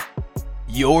Potato.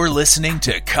 You're listening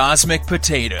to Cosmic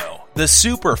Potato, the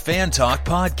Super Fan Talk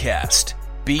podcast.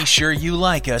 Be sure you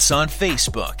like us on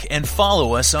Facebook and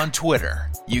follow us on Twitter.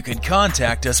 You can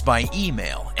contact us by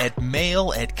email at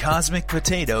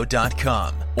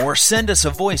mail@cosmicpotato.com or send us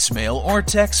a voicemail or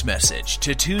text message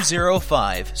to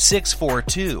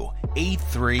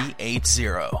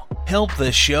 205-642-8380. Help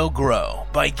the show grow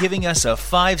by giving us a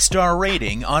 5-star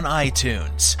rating on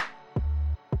iTunes.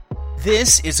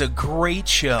 This is a great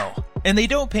show, and they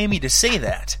don't pay me to say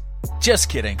that. Just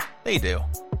kidding, they do.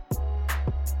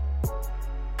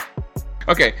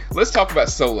 Okay, let's talk about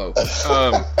Solo.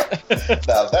 Now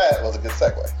that was a good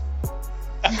segue.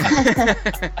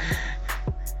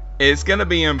 It's going to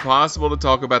be impossible to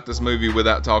talk about this movie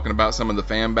without talking about some of the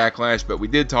fan backlash, but we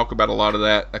did talk about a lot of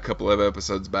that a couple of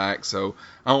episodes back, so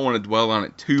I don't want to dwell on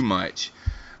it too much.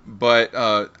 But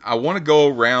I want to go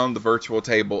around the virtual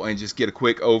table and just get a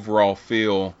quick overall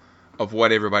feel of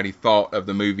what everybody thought of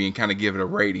the movie and kind of give it a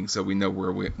rating so we know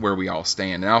where we all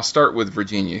stand. And I'll start with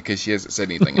Virginia because she hasn't said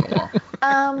anything in a while.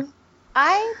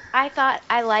 I thought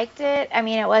I liked it. I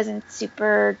mean, it wasn't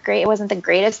super great. It wasn't the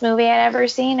greatest movie I'd ever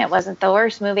seen. It wasn't the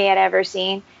worst movie I'd ever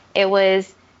seen. It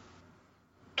was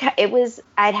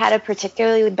I'd had a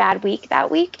particularly bad week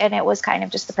that week, and it was kind of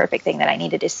just the perfect thing that I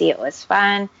needed to see. It was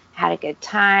fun. I had a good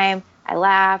time. I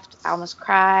laughed. I almost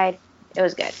cried. It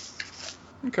was good.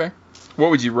 Okay. What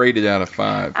would you rate it out of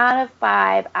 5? Out of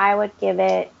 5, I would give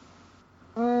it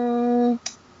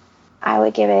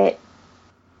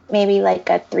maybe like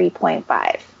a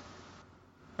 3.5.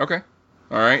 Okay.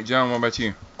 All right, John, what about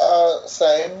you?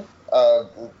 Same. I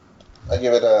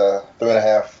give it a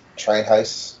 3.5 train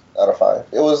heist out of 5.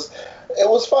 It was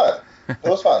fun. It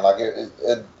was fun. Like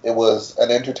it was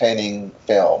an entertaining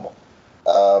film.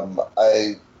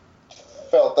 I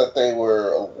felt that they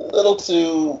were a little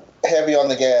too heavy on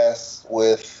the gas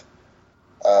with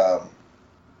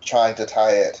trying to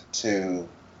tie it to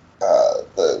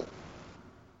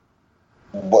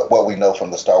what we know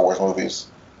from the Star Wars movies.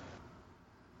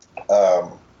 I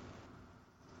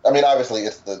mean, obviously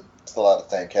it's a lot of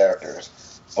the same characters,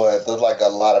 but there's like a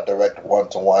lot of direct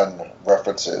one-to-one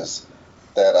references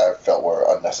that I felt were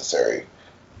unnecessary.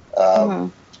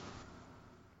 But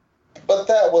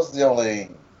that was the only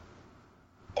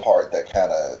part that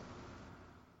kind of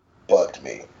bugged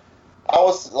me. I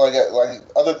was like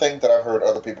other things that I've heard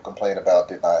other people complain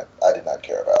about I did not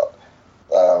care about.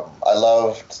 I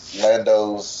loved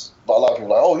Lando's. A lot of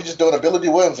people are like, oh, he's just doing a Billy D.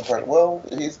 Williams impression. Well,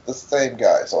 he's the same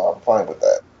guy, so I'm fine with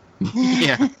that.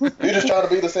 Yeah, you're just trying to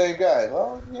be the same guy.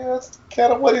 Well, yeah, that's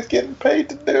kind of what he's getting paid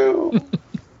to do.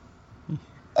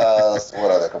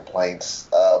 What other complaints?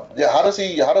 How does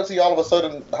he all of a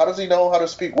sudden? How does he know how to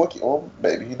speak Wookiee? Well,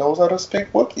 maybe he knows how to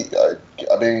speak Wookiee.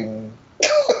 I mean,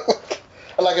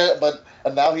 but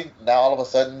now all of a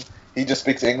sudden he just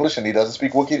speaks English and he doesn't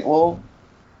speak Wookiee. Well,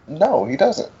 no, he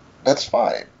doesn't. That's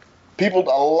fine. A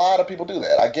lot of people do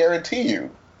that. I guarantee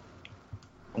you.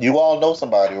 You all know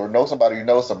somebody or know somebody who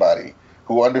knows somebody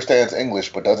who understands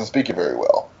English but doesn't speak it very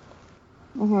well.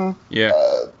 Mm-hmm. Yeah.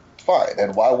 Fine.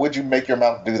 And why would you make your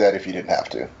mouth do that if you didn't have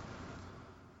to?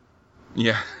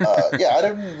 Yeah. I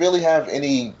didn't really have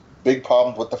any big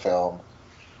problems with the film.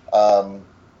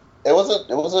 It was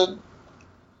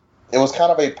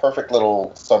kind of a perfect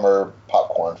little summer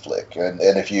popcorn flick, and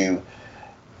if you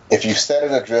set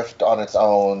it adrift on its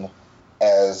own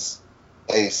as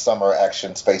a summer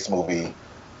action space movie,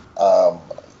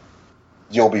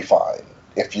 you'll be fine.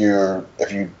 If you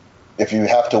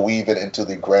have to weave it into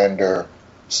the grander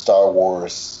Star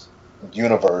Wars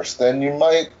universe, then you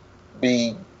might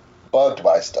be bugged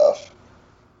by stuff.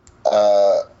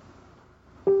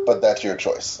 but that's your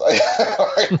choice.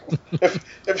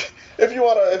 if you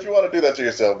wanna do that to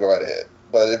yourself, go right ahead.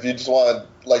 But if you just want,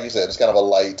 like you said, it's kind of a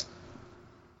light,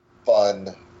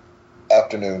 fun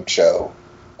afternoon show,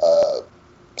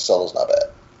 Solo's not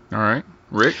bad. All right,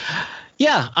 Rick.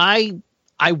 Yeah, I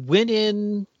went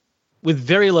in with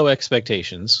very low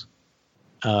expectations,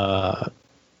 and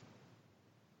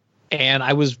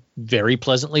I was very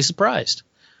pleasantly surprised.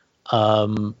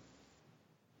 I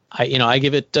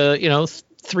give it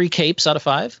 3 capes out of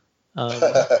 5.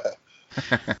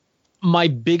 My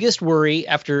biggest worry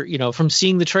after from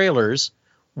seeing the trailers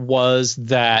was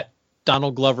that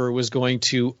Donald Glover was going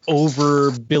to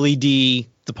over Billy D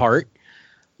the part,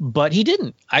 but he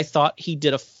didn't. I thought he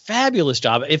did a fabulous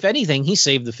job. If anything, he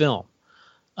saved the film.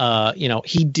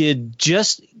 He did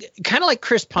just kind of like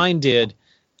Chris Pine did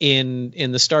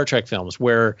in the Star Trek films,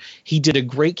 where he did a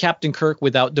great Captain Kirk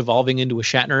without devolving into a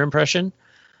Shatner impression.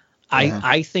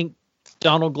 I think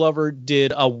Donald Glover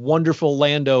did a wonderful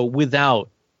Lando without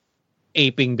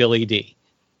aping Billy D.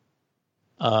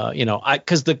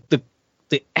 Because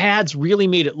the ads really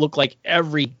made it look like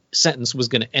every sentence was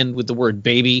going to end with the word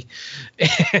baby.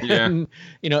 And,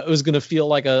 it was going to feel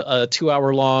like a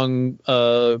 2-hour long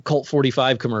Colt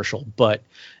 45 commercial, but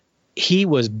he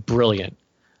was brilliant.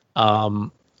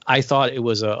 I thought it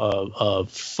was a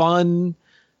fun,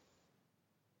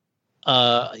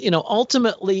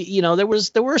 ultimately,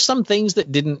 there were some things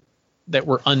that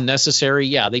were unnecessary.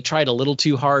 Yeah. They tried a little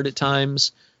too hard at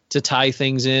times to tie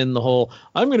things in. The whole,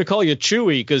 I'm going to call you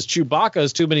Chewie because Chewbacca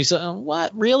has too many.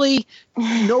 What, really?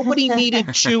 Nobody needed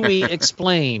Chewie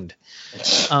explained.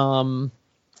 He's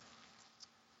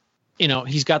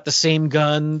got the same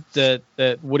gun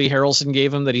that Woody Harrelson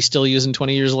gave him that he's still using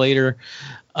 20 years later.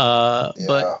 But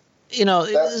that's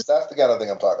the kind of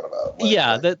thing I'm talking about.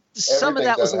 Some of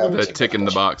that was a little bit ticking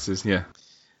the boxes. Yeah.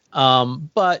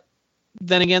 But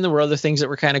then again, there were other things that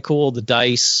were kind of cool. The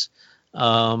dice,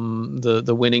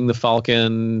 the winning the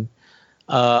Falcon.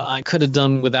 I could have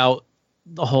done without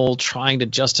the whole trying to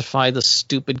justify the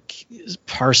stupid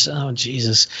parson. Oh,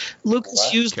 Jesus.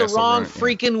 Lucas used the wrong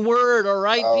freaking word. All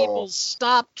right, people,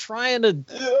 stop trying to.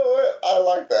 You know what? I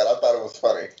like that. I thought it was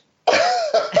funny.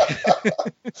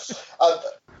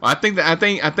 I think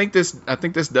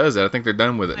this does it. I think they're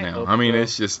done with it now. I mean,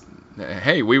 it's just,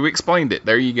 hey, we explained it.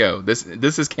 There you go. This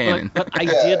is canon. But I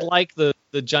did like the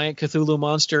giant Cthulhu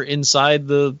monster inside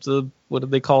the what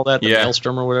did they call that? The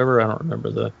maelstrom or whatever. I don't remember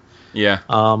the. Yeah.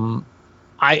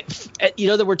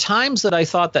 There were times that I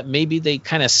thought that maybe they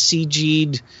kind of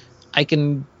CG'd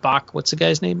Eichenbach. What's the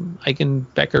guy's name?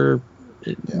 Eichenbecker,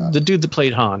 the dude that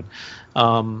played Han.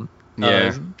 Kind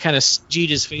of CG'd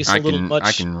his face a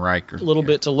little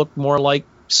bit to look more like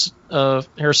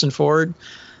Harrison Ford.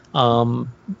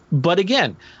 But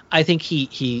again, I think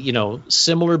he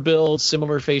similar build,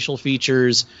 similar facial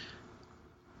features,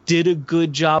 did a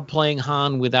good job playing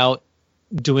Han without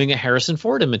doing a Harrison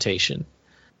Ford imitation.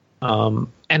 And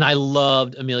I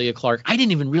loved Emilia Clarke. I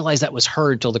didn't even realize that was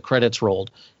her until the credits rolled.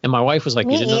 And my wife was like,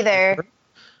 Me either. I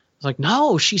was like,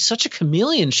 no, she's such a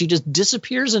chameleon. She just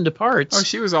disappears into parts. Oh,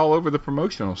 she was all over the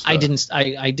promotional stuff. I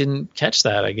didn't catch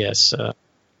that, I guess.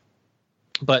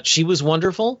 But she was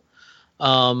wonderful.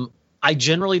 I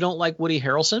generally don't like Woody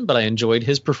Harrelson, but I enjoyed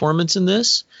his performance in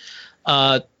this.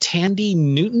 Tandy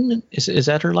Newton, is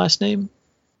that her last name?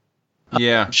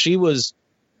 Yeah. She was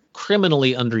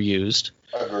criminally underused.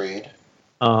 Agreed.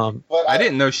 But I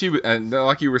didn't know she was,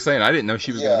 like you were saying, I didn't know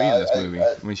she was going to be in this movie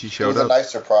when she showed up. It was a nice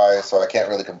surprise, so I can't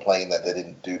really complain that they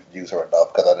didn't use her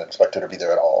enough because I didn't expect her to be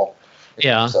there at all.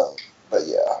 Yeah. So, but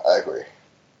yeah, I agree.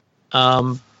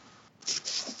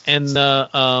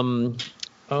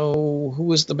 Who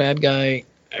was the bad guy?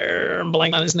 I'm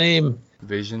blanking on his name.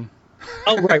 Vision.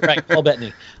 Oh, right. Paul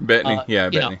Bettany.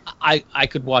 Bettany. I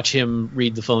could watch him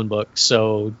read the phone book,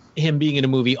 so him being in a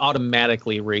movie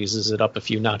automatically raises it up a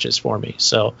few notches for me.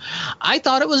 So I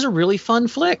thought it was a really fun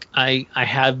flick. I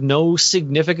have no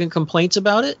significant complaints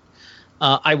about it.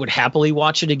 I would happily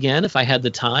watch it again if I had the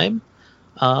time.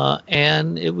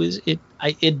 And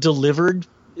it delivered,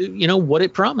 what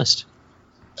it promised.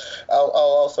 I'll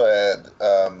also add,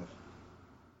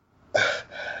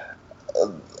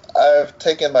 I've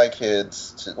taken my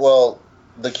kids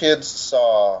the kids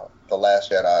saw The Last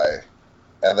Jedi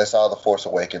and they saw The Force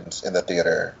Awakens in the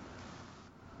theater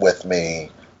with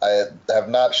me. I have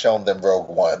not shown them Rogue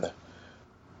One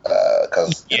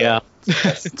because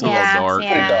it's a little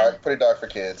dark. Pretty dark for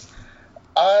kids.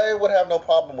 I would have no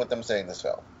problem with them seeing this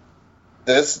film.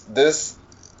 This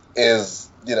is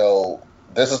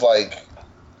like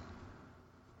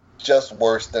just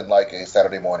worse than like a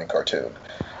Saturday morning cartoon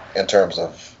in terms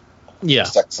of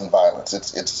sex and violence.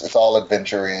 It's all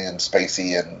adventure-y and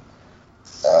spacey and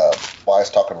wise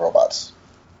talking robots.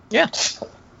 Yeah.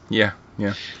 Yeah.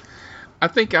 I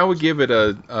think I would give it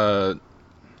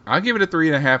I'll give it a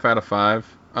 3.5 out of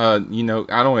 5. I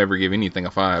don't ever give anything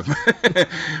a 5,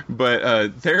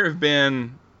 but there have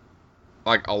been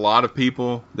like a lot of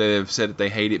people that have said that they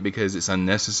hate it because it's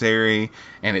unnecessary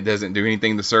and it doesn't do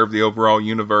anything to serve the overall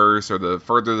universe or to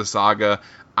further the saga.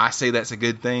 I say that's a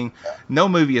good thing. No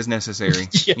movie is necessary,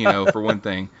 for one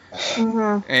thing.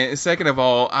 Mm-hmm. And second of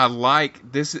all, I like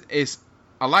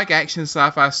action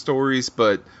sci-fi stories,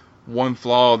 but one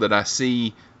flaw that I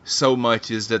see so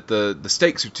much is that the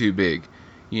stakes are too big.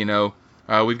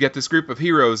 We've got this group of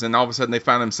heroes, and all of a sudden they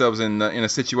find themselves in a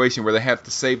situation where they have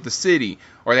to save the city,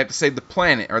 or they have to save the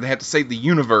planet, or they have to save the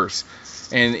universe.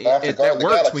 And that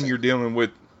works when you're dealing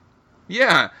with...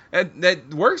 Yeah,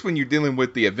 that works when you're dealing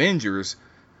with the Avengers,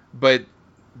 but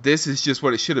this is just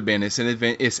what it should have been. It's an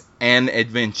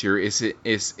adventure. It's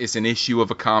an issue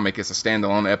of a comic. It's a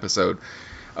standalone episode.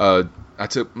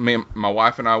 My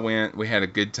wife and I went. We had a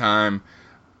good time.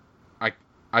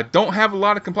 I don't have a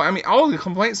lot of complaints. I mean, all the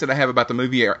complaints that I have about the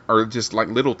movie are just like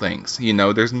little things.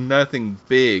 There's nothing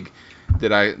big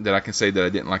that I can say that I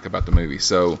didn't like about the movie.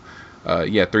 So,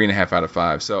 3.5 out of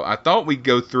 5. So I thought we'd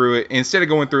go through it instead of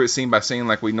going through it scene by scene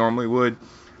like we normally would.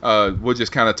 We'll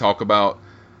just kind of talk about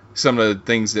some of the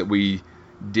things that we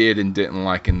did and didn't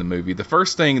like in the movie. The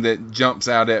first thing that jumps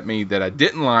out at me that I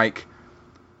didn't like.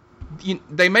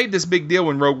 They made this big deal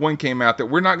when Rogue One came out that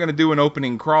we're not going to do an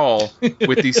opening crawl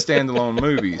with these standalone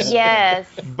movies. Yes.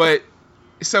 But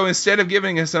so instead of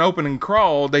giving us an opening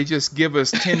crawl, they just give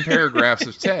us 10 paragraphs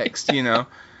of text.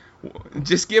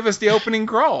 Just give us the opening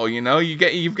crawl.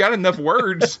 You've got enough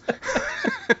words.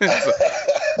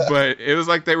 But it was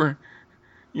like they were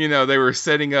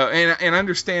setting up and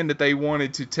understand that they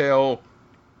wanted to tell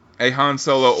a Han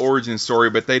Solo origin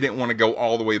story, but they didn't want to go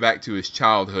all the way back to his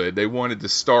childhood. They wanted to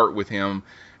start with him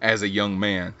as a young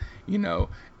man,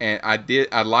 And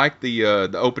I liked the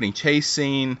opening chase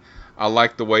scene. I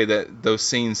liked the way that those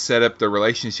scenes set up the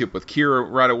relationship with Qi'ra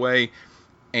right away,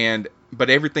 but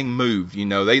everything moved.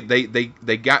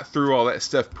 They got through all that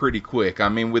stuff pretty quick. I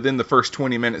mean, within the first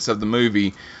 20 minutes of the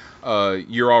movie,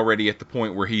 you're already at the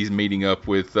point where he's meeting up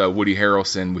with Woody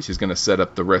Harrelson, which is going to set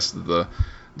up the rest of the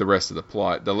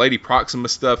plot. The Lady Proxima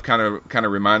stuff kind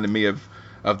of reminded me of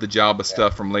the Jabba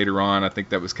stuff from later on. I think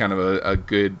that was kind of a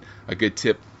good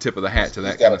tip of the hat to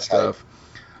that kind of stuff.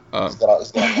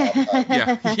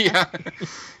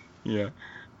 Yeah.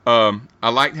 I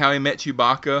liked how he met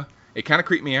Chewbacca. It kind of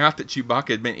creeped me out that Chewbacca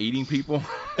had been eating people,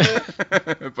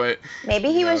 but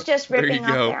maybe he was just ripping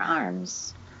off their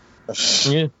arms.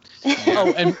 Yeah.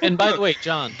 Oh, and by the way,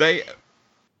 John,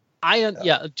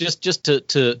 just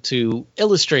to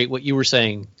illustrate what you were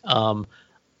saying,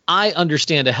 I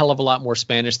understand a hell of a lot more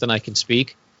Spanish than I can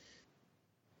speak,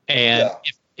 and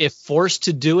if forced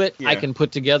to do it, I can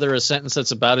put together a sentence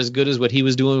that's about as good as what he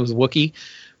was doing with Wookiee.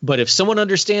 But if someone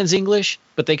understands English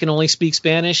but they can only speak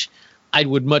Spanish, I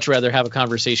would much rather have a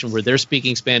conversation where they're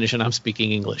speaking Spanish and I'm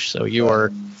speaking English. So you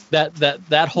are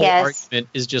that whole argument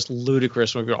is just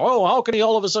ludicrous. When we go, how can he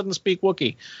all of a sudden speak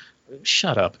Wookiee?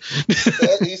 Shut up.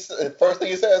 First thing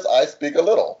he says, I speak a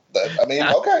little.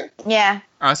 Okay. Yeah.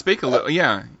 I speak a little.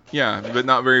 Yeah, but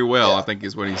not very well. I think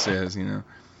is what he says.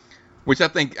 Which I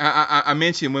think I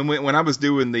mentioned when I was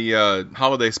doing the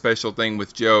holiday special thing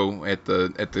with Joe at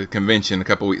the convention a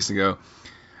couple weeks ago.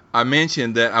 I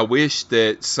mentioned that I wish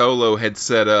that Solo had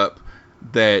set up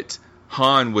that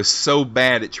Han was so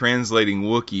bad at translating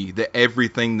Wookiee that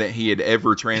everything that he had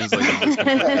ever translated was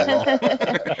completely wrong.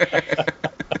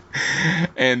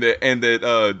 and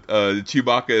that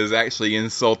Chewbacca is actually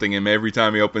insulting him every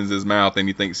time he opens his mouth, and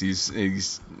he thinks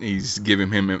he's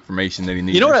giving him information that he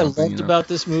needs. You know what I loved about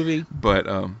this movie? But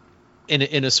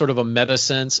in a sort of a meta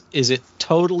sense, is it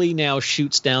totally now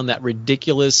shoots down that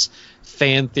ridiculous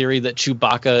fan theory that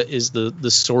Chewbacca is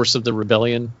the source of the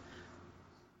rebellion.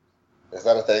 Is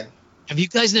that a thing? Have you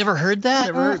guys never heard that?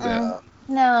 Never heard that.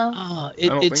 No. I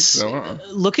don't think so.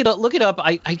 Look it up.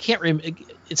 I can't remember.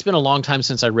 It's been a long time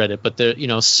since I read it, but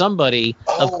somebody.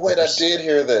 Oh wait, I did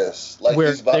hear this. Like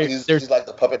he's like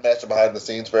the puppet master behind the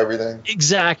scenes for everything.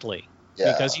 Exactly.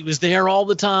 Yeah. Because he was there all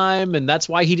the time, and that's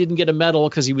why he didn't get a medal,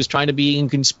 because he was trying to be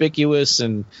inconspicuous,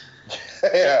 and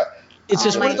yeah. It's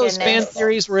just one of those fan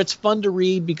theories where it's fun to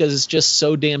read because it's just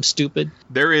so damn stupid.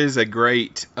 There is a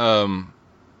great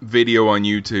video on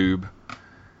YouTube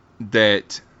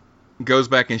that goes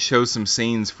back and shows some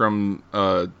scenes from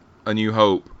A New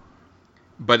Hope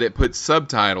but it puts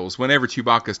subtitles. Whenever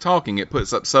Chewbacca's talking, it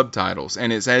puts up subtitles,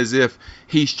 and it's as if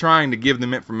he's trying to give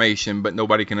them information, but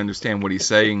nobody can understand what he's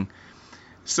saying.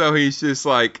 So he's just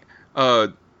like,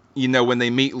 when they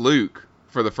meet Luke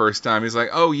for the first time, he's like,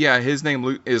 oh yeah, his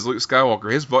name is Luke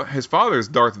Skywalker. His father is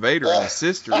Darth Vader, and his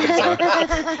sister is,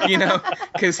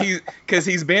 because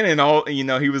he's been in all,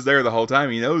 he was there the whole time.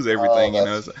 He knows everything,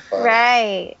 So.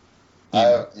 Right.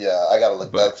 I gotta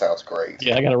look. That sounds great.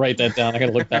 Yeah, I gotta write that down. I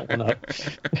gotta look that one up.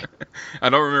 I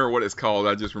don't remember what it's called.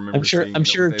 I just remember. I'm sure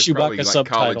Chewbacca subtitle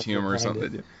college humor or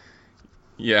something.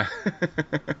 Yeah.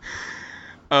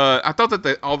 I thought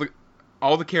that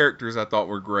all the characters I thought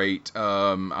were great.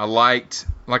 I liked,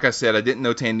 like I said, I didn't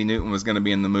know Tandy Newton was going to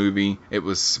be in the movie. It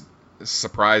was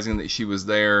surprising that she was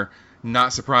there.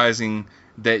 Not surprising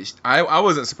that I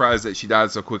wasn't surprised that she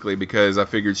died so quickly, because I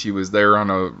figured she was there on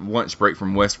a lunch break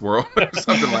from Westworld or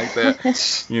something like that.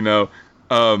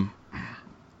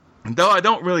 Though I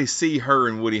don't really see her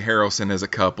and Woody Harrelson as a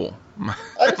couple.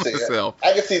 I can see it.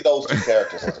 I can see those two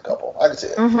characters as a couple. I can see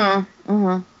it. Mm-hmm.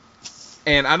 Mm-hmm.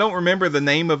 And I don't remember the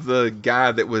name of the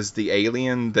guy that was the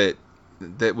alien that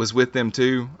was with them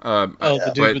too.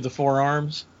 The dude with the 4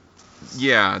 arms?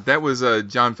 Yeah, that was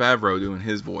Jon Favreau doing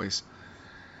his voice.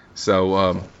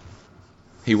 So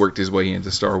he worked his way into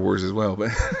Star Wars as well.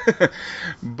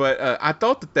 But I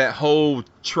thought that whole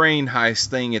train heist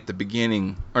thing at the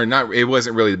beginning, or not, it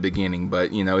wasn't really the beginning, but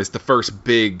it's the first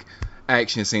big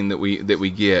action scene that we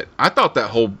get. I thought that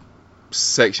whole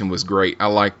section was great. I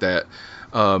like that.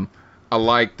 I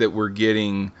like that we're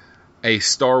getting a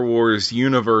Star Wars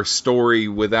universe story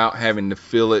without having to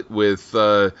fill it with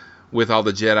all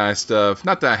the Jedi stuff.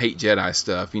 Not that I hate Jedi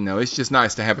stuff, it's just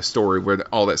nice to have a story where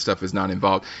all that stuff is not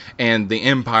involved, and the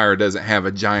Empire doesn't have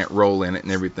a giant role in it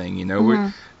and everything.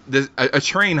 Mm-hmm. A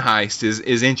train heist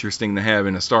is interesting to have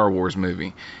in a Star Wars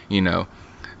movie. I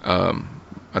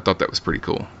thought that was pretty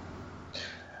cool.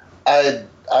 I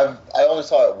only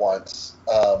saw it once,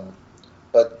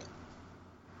 but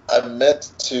I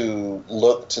meant to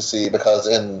look to see, because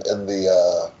in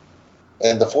the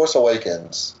Force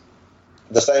Awakens,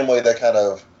 the same way they kind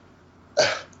of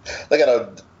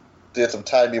did some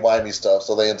timey-wimey stuff.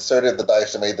 So they inserted the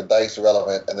dice and made the dice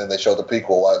relevant, and then they showed the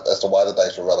prequel as to why the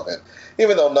dice were relevant,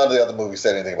 even though none of the other movies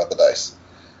said anything about the dice.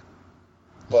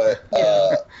 But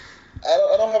I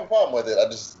don't have a problem with it.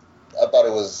 I thought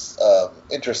it was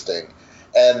interesting.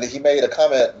 And he made a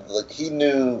comment, like he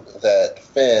knew that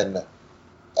Finn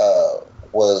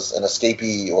was an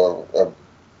escapee or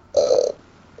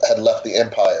had left the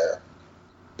Empire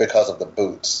because of the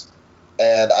boots.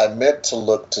 And I meant to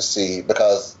look to see,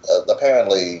 because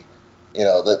apparently,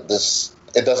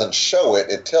 it doesn't show it.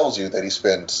 It tells you that he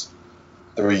spent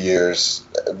 3 years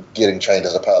getting trained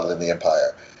as a pilot in the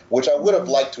Empire, which I would have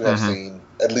liked to have seen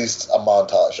at least a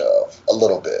montage of, a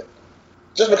little bit.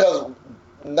 Just because,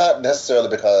 not necessarily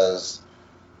because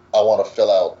I want to fill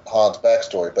out Han's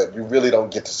backstory, but you really don't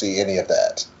get to see any of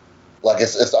that. Like,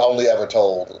 it's only ever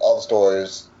told, all the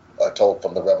stories are told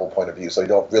from the Rebel point of view, so you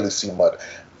don't really see much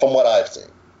from what I've seen.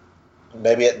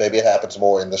 Maybe it happens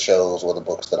more in the shows or the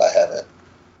books that I haven't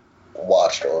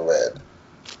watched or read.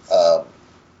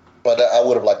 But I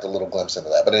would have liked a little glimpse into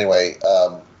that. But anyway,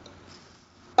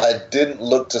 I didn't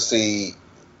look to see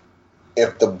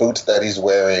if the boots that he's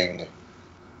wearing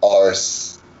are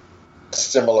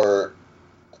similar.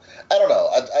 I don't know.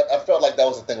 I felt like that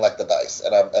was a thing like the dice,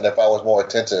 and if I was more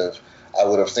attentive, I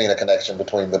would have seen a connection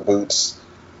between the boots,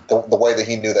 the way that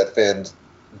he knew that Finn's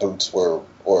boots were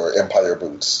Empire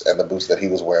boots, and the boots that he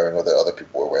was wearing or that other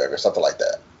people were wearing, or something like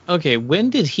that. Okay, when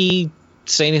did he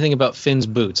say anything about Finn's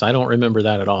boots? I don't remember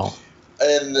that at all.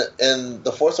 In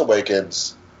The Force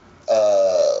Awakens,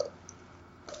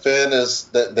 Finn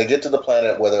they get to the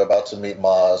planet where they're about to meet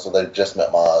Maz, or they've just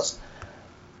met Maz,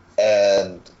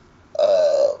 and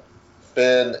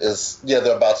Finn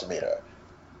they're about to meet her,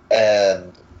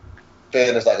 and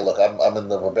Finn is like, look, I'm in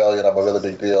the rebellion, I'm a really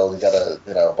big deal, you gotta,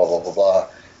 blah, blah, blah, blah.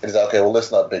 And he's like, okay, well,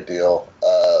 it's not a big deal.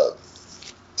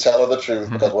 Tell her the truth,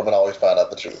 because women always find out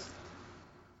the truth.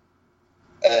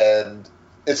 And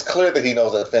it's clear that he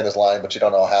knows that Finn is lying, but you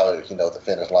don't know how he knows that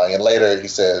Finn is lying. And later he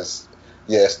says,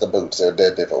 yes, the boots, they're a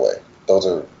dead different way. Those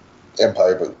are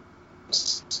Empire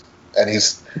boots. And he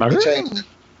changed.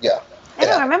 Yeah. I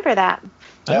don't remember that.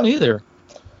 I don't either.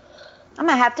 I'm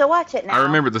gonna have to watch it now. I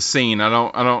remember the scene. I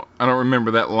don't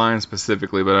remember that line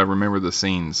specifically, but I remember the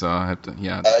scene. So I have to.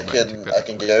 Yeah. I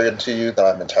can guarantee you that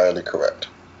I'm entirely correct.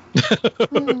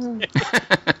 and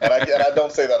I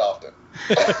don't say that often.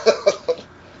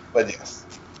 But yes.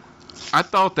 I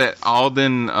thought that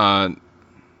Alden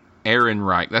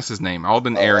Ehrenreich, that's his name,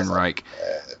 Alden Ehrenreich.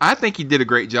 I think he did a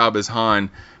great job as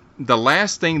Han, the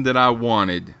last thing that I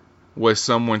wanted was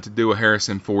someone to do a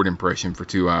Harrison Ford impression for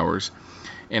 2 hours.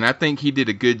 And I think he did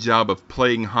a good job of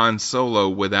playing Han Solo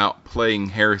without playing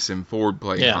Harrison Ford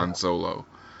playing Han Solo.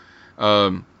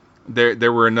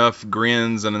 There were enough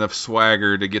grins and enough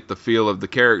swagger to get the feel of the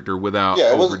character without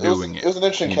overdoing it. It was an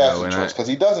interesting casting choice because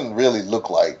he doesn't really look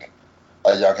like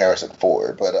a young Harrison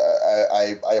Ford, but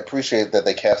I appreciate that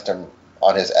they cast him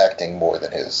on his acting more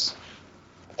than his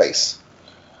face.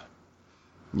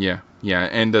 Yeah,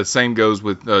 and the same goes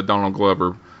with Donald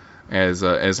Glover as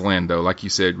Lando, like you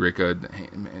said, Rick.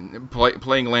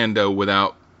 Playing Lando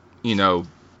without,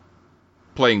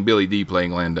 playing Billy D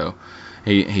playing Lando.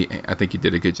 I think he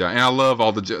did a good job, and I love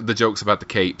all the jokes about the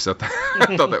capes. I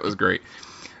thought that was great.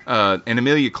 And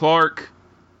Emilia Clarke,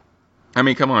 I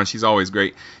mean, come on, she's always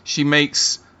great. She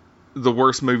makes the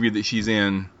worst movie that she's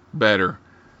in better.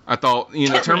 I thought,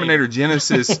 Terminator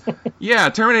Genesis. Yeah,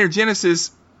 Terminator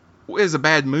Genesis is a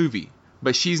bad movie,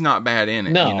 but she's not bad in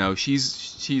it. No.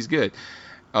 She's good.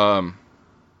 The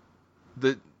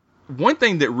one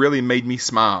thing that really made me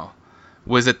smile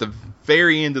was at the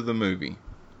very end of the movie,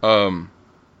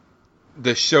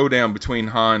 the showdown between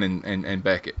Han and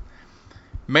Beckett.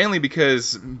 Mainly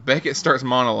because Beckett starts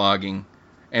monologuing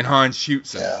and Han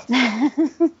shoots him. Yeah.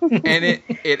 And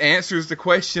it answers the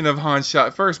question of Han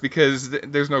shot first because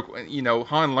there's no,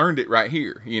 Han learned it right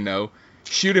here,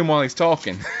 shoot him while he's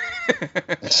talking.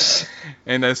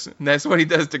 And that's what he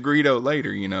does to Greedo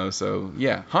later, so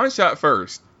yeah, Han shot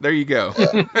first. There you go.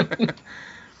 Yeah.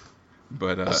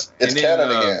 But it's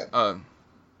canon again.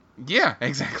 Yeah,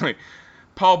 exactly.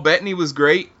 Paul Bettany was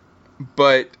great,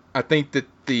 but I think that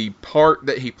the part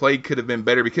that he played could have been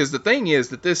better because the thing is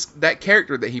that that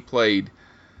character that he played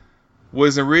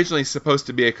was originally supposed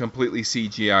to be a completely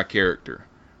CGI character,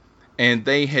 and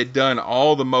they had done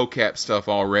all the mocap stuff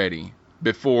already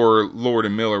before Lord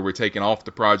and Miller were taken off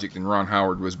the project and Ron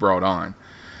Howard was brought on.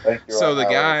 So the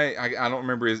guy, I don't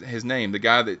remember his name, the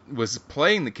guy that was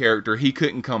playing the character, he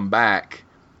couldn't come back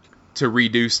to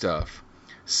redo stuff.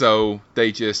 So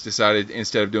they just decided,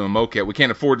 instead of doing mocap, we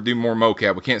can't afford to do more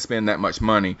mocap, we can't spend that much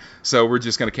money, so we're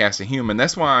just going to cast a human.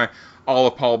 That's why all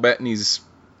of Paul Bettany's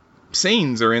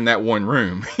scenes are in that one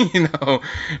room. He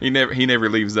never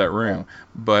leaves that room.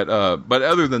 But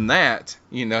other than that,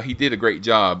 he did a great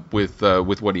job with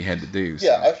what he had to do. So.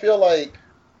 Yeah, I feel like,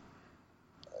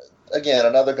 again,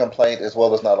 another complaint is, well,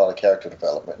 there's not a lot of character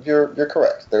development. You're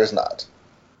correct. There is not.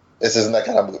 This isn't that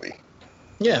kind of movie.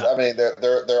 Yeah. I mean,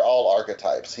 they're all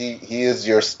archetypes. He is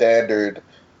your standard,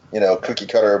 cookie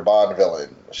cutter Bond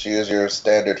villain. She is your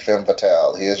standard femme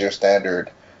fatale. He is your standard,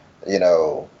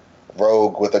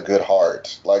 rogue with a good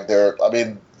heart. Like they're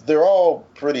all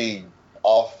pretty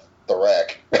off the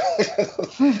rack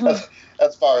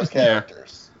as far as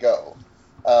characters go.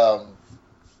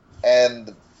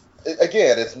 And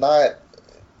again, this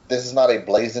is not a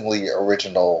blazingly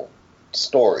original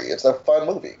story. It's a fun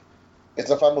movie. It's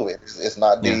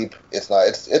not deep.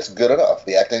 It's good enough.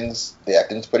 The acting's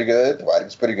pretty good. The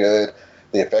writing's pretty good.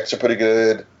 The effects are pretty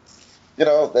good.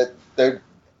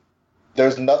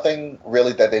 There's nothing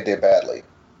really that they did badly.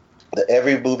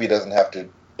 Every movie doesn't have to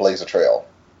blaze a trail.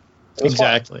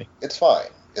 Exactly. It's fine.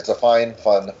 It's a fine,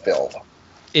 fun film.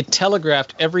 It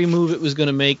telegraphed every move it was going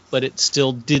to make, but it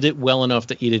still did it well enough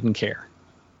that you didn't care.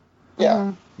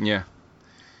 Yeah. Yeah.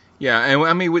 Yeah, and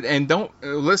I mean,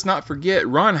 let's not forget,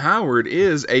 Ron Howard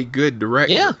is a good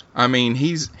director. Yeah. I mean,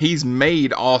 he's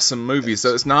made awesome movies,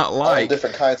 so it's not like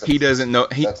different kinds of he doesn't know.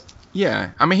 Yeah,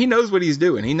 I mean, he knows what he's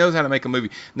doing. He knows how to make a movie.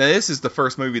 Now, this is the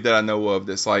first movie that I know of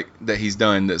that he's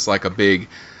done that's like a big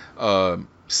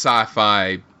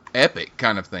sci-fi epic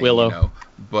kind of thing. Willow.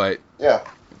 But yeah,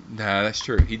 nah, that's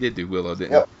true. He did do Willow,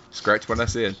 didn't he? Scratch what I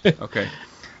said. Okay.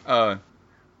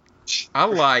 I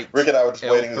like Rick and I were just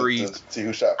L3. waiting to see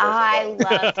who shot first. I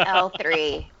loved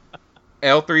L3.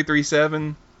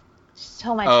 L337.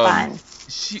 So much fun.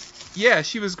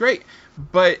 She was great.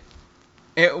 But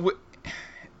am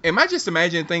I just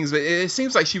imagining things? But it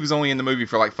seems like she was only in the movie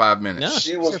for like 5 minutes. No,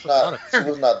 she was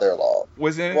not there long.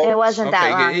 Wasn't it? It wasn't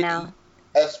that long, no.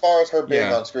 As far as her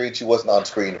being on screen, she wasn't on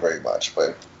screen very much.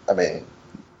 But I mean.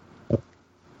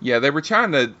 Yeah, they were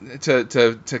trying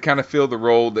to kind of fill the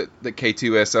role that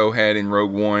K2SO had in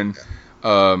Rogue One,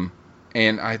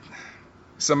 and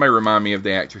somebody remind me of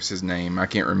the actress's name. I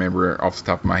can't remember off the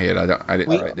top of my head. I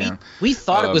didn't write it down. We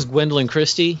thought it was Gwendolyn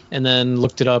Christie, and then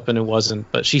looked it up, and it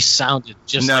wasn't. But she sounded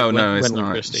just like Gwendolyn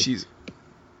Christie.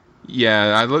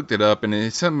 I looked it up, and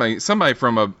it's somebody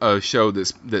from a show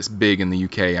that's big in the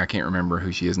UK. I can't remember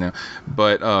who she is now,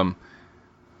 but.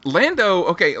 Lando,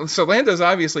 okay, so Lando's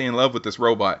obviously in love with this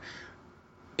robot.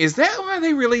 Is that why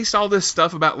they released all this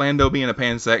stuff about Lando being a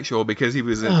pansexual? Because he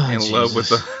was in love with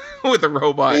the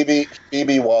robot?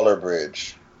 Phoebe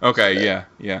Waller-Bridge. Okay,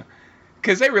 yeah.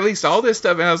 Because they released all this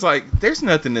stuff, and I was like, there's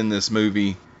nothing in this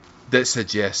movie that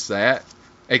suggests that,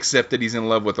 except that he's in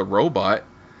love with a robot.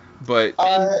 But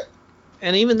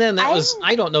and even then,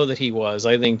 I don't know that he was.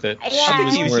 I think that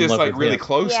he was just like really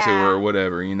close to her or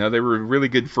whatever. You know, they were really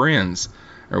good friends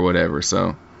or whatever.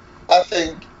 So I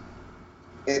think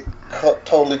it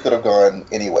totally could have gone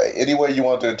anyway. Any way you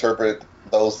want to interpret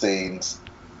those scenes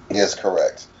is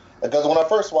correct. Because when I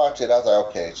first watched it, I was like,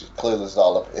 okay, clearly it's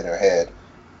all up in her head.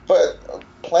 But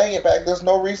playing it back, there's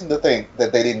no reason to think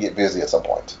that they didn't get busy at some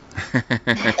point.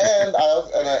 and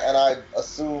I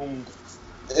assumed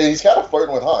he's kind of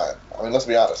flirting with Han. I mean, let's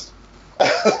be honest.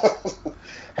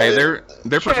 Hey, they're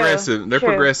progressive. They're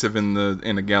progressive in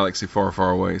a galaxy far,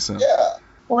 far away. So yeah.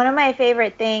 One of my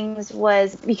favorite things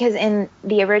was because in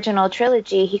the original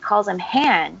trilogy he calls him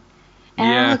Han, and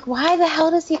I'm like, why the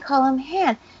hell does he call him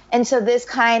Han? And so this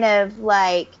kind of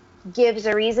like gives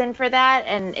a reason for that,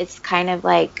 and it's kind of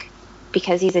like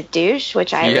because he's a douche,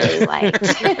 which I really liked.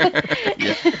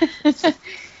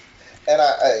 And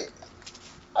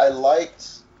I liked,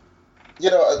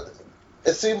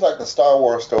 it seems like the Star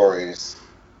Wars stories,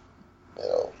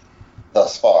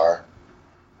 thus far,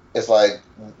 it's like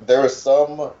there is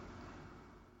some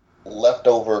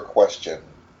leftover question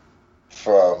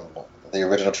from the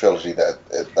original trilogy that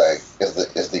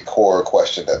is the core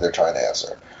question that they're trying to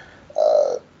answer.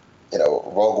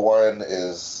 Rogue One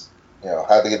is,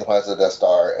 how to get the planets to the Death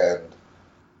Star and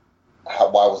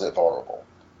why was it vulnerable?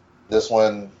 This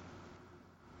one,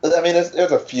 I mean,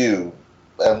 there's a few,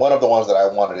 and one of the ones that I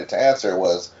wanted it to answer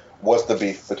was, what's the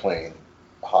beef between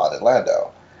Han and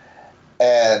Lando?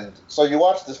 And so you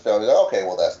watch this film, you're like, okay,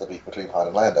 well, that's the beef between Han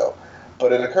and Lando.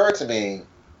 But it occurred to me,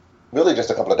 really just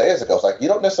a couple of days ago, it's like, you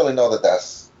don't necessarily know that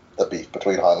that's the beef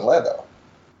between Han and Lando.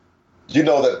 You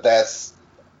know that that's,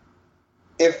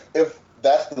 if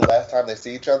that's the last time they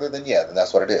see each other, then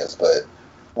that's what it is. But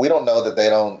we don't know that they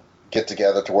don't get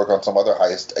together to work on some other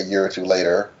heist a year or two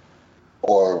later,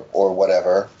 or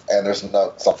whatever, and there's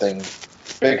not something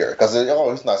bigger. Because,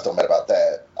 he's not still mad about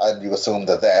that. And you assume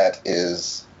that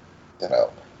is,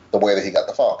 the way that he got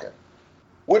the Falcon.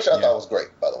 Which I thought was great,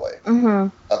 by the way.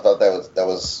 Mm-hmm. I thought that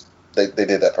was they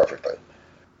did that perfectly.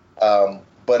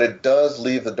 But it does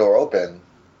leave the door open,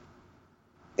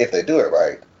 if they do it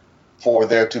right, for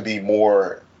there to be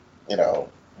more,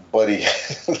 buddy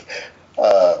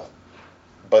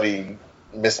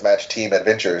mismatched team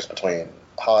adventures between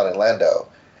Han and Lando,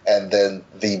 and then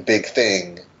the big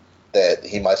thing that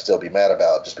he might still be mad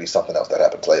about just be something else that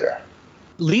happens later.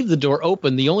 Leave the door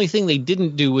open. The only thing they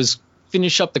didn't do was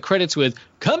finish up the credits with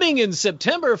coming in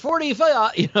September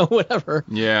 45, whatever.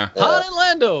 Yeah. Han and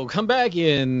Lando come back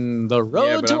in The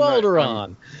Road to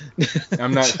Alderaan.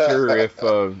 I'm not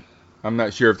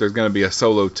sure if there's going to be a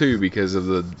Solo 2 because of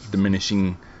the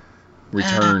diminishing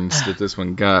returns that this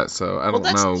one got. So I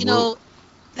don't know.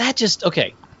 That just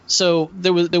okay. So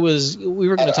there was we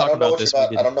were going to talk about this. I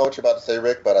don't know what you're about to say,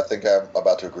 Rick, but I think I'm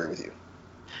about to agree with you.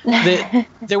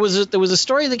 There was a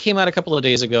story that came out a couple of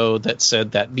days ago that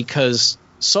said that because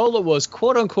Solo was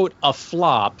quote unquote a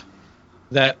flop,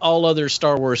 that all other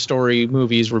Star Wars story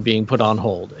movies were being put on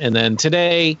hold. And then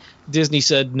today Disney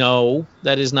said no,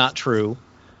 that is not true.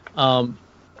 But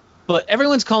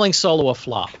everyone's calling Solo a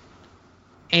flop.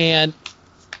 And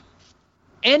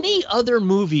any other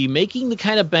movie making the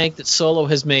kind of bank that Solo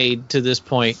has made to this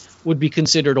point would be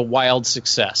considered a wild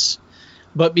success.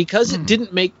 But because it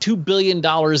didn't make $2 billion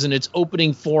in its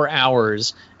opening 4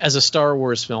 hours as a Star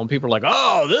Wars film, people are like,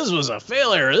 oh, this was a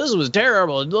failure. This was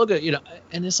terrible. Look at,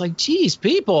 and it's like, geez,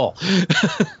 people.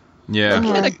 Yeah.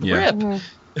 Get a grip.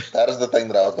 That is the thing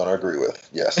that I was going to agree with.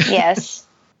 Yes. Yes.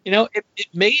 It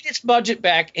made its budget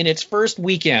back in its first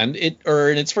weekend, or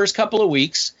in its first couple of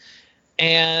weeks.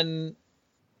 And,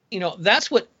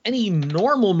 that's what any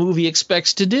normal movie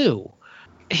expects to do.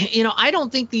 I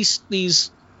don't think these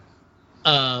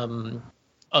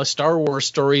Star Wars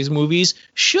stories movies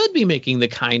should be making the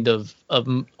kind of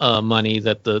money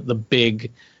that the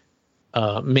big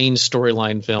main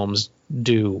storyline films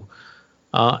do.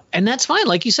 And that's fine.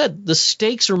 Like you said, the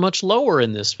stakes are much lower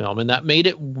in this film, and that made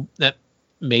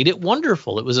it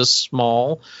wonderful. It was a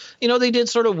small, they did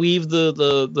sort of weave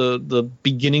the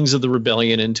beginnings of the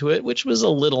rebellion into it, which was a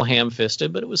little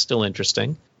ham-fisted, but it was still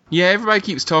interesting. Yeah, everybody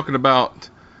keeps talking about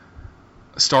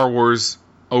Star Wars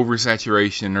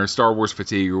oversaturation or Star Wars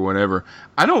fatigue or whatever.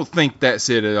 I don't think that's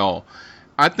it at all.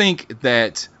 I think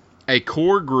that a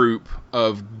core group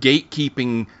of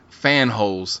gatekeeping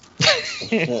fanholes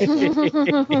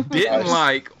didn't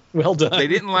like Well done. They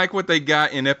didn't like what they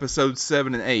got in episodes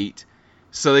 7 and 8,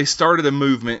 so they started a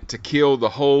movement to kill the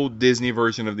whole Disney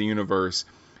version of the universe.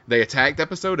 They attacked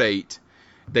episode 8.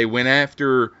 They went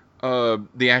after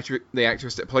the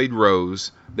actress that played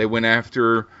Rose. They went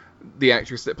after the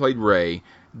actress that played Rey.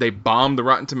 They bombed the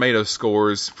Rotten Tomatoes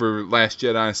scores for Last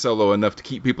Jedi and Solo enough to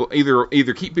keep people either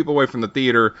keep people away from the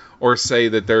theater or say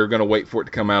that they're going to wait for it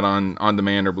to come out on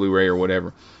demand or Blu-ray or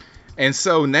whatever. And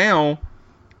so now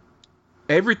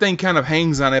everything kind of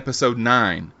hangs on episode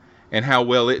 9 and how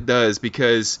well it does,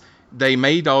 because they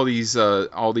made all these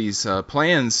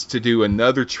plans to do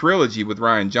another trilogy with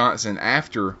Rian Johnson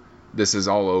after this is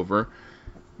all over.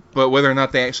 But whether or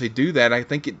not they actually do that, I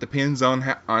think it depends on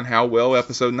how well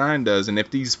episode 9 does. And if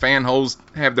these fan holes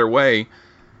have their way,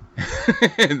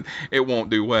 it won't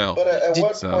do well. But at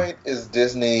what point is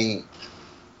Disney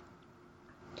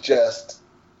just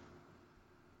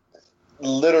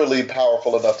literally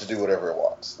powerful enough to do whatever it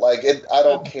wants? Like, I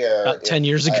don't care. About 10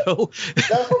 years ago. That's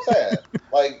what I'm saying.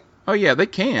 Like, oh yeah, they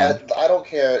can. I don't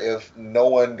care if no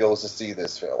one goes to see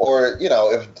this film, or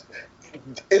if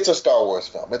it's a Star Wars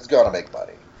film, it's gonna make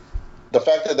money. The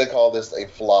fact that they call this a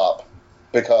flop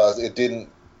because it didn't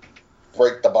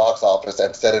break the box office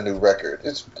and set a new record,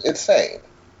 it's insane.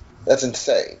 That's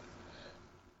insane.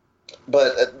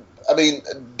 But I mean,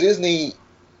 Disney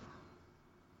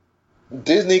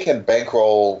can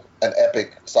bankroll an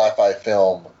epic sci-fi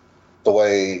film the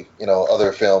way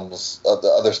other films,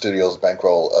 the other studios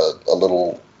bankroll a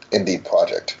little indie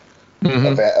project,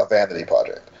 a vanity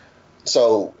project.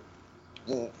 So,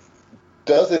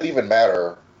 does it even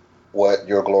matter what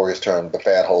your glorious term, the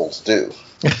fan holes, do?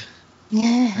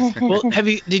 Well,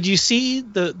 did you see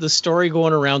the story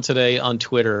going around today on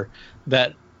Twitter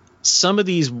that some of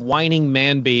these whining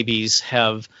man babies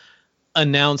have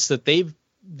announced that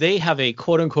they have a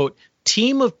quote unquote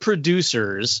team of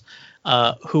producers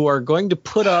who are going to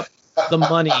put up the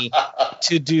money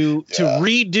to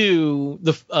redo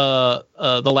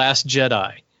the Last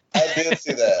Jedi? I did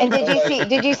see that. And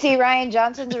did you see Rian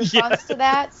Johnson's response to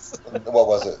that? What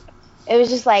was it? It was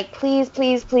just like, please,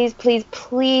 please, please, please,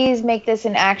 please make this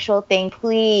an actual thing,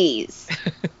 please.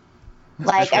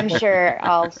 Like, I'm sure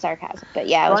all sarcasm, but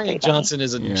yeah, it was Rian Johnson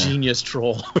is a genius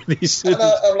troll. I'm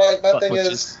like, my thing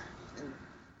is,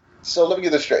 so let me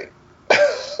get this straight.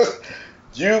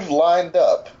 You've lined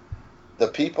up the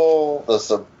people,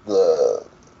 the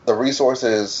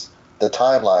resources, the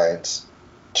timelines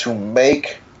to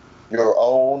make your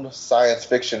own science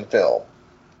fiction film,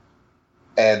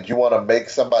 and you want to make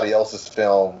somebody else's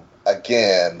film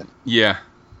again. Yeah.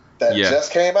 That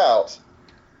just came out,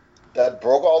 that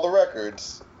broke all the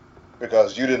records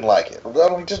because you didn't like it.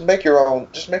 I mean, just make your own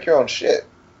shit.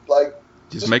 Like,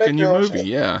 just make a new movie.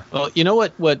 Yeah. Well, you know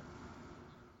what?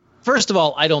 First of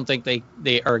all, I don't think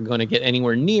they are going to get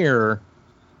anywhere near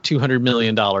 $200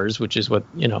 million, which is what,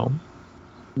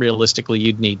 realistically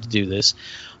you'd need to do this.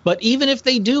 But even if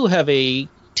they do have a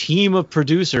team of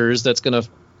producers that's going to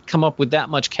come up with that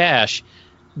much cash,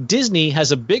 Disney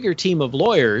has a bigger team of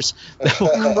lawyers that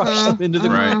will rush them into the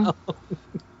ground.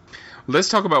 Let's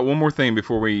talk about one more thing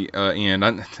before we end.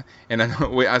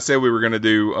 I said we were going to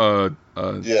do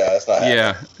that's not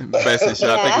happening. Best in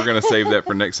Show. I think we're going to save that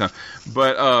for next time.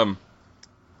 But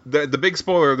the big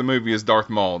spoiler of the movie is Darth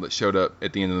Maul that showed up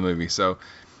at the end of the movie. So,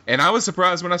 and I was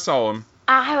surprised when I saw him.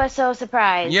 I was so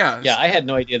surprised. Yeah, I had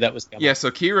no idea that was coming. Yeah,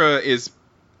 so Kira is.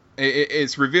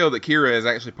 It's revealed that Kira is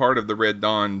actually part of the Red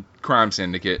Dawn crime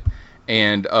syndicate,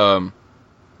 and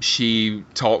she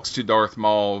talks to Darth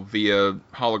Maul via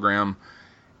hologram,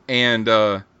 and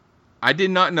I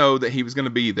did not know that he was going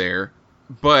to be there,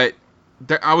 but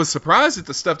I was surprised at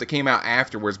the stuff that came out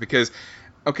afterwards, because,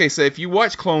 okay, so if you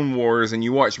watch Clone Wars and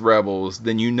you watch Rebels,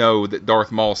 then you know that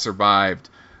Darth Maul survived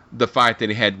the fight that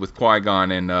he had with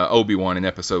Qui-Gon and Obi-Wan in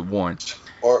Episode 1.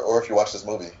 Or if you watch this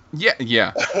movie.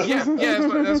 Yeah. That's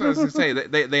what I was going to say.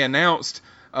 They announced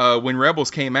when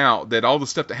Rebels came out that all the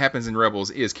stuff that happens in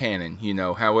Rebels is canon,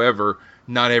 However,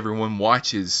 not everyone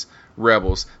watches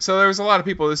Rebels. So there was a lot of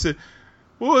people that said,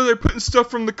 well, they're putting stuff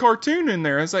from the cartoon in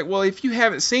there. It's like, well, if you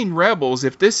haven't seen Rebels,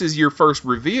 if this is your first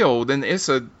reveal, then it's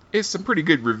a pretty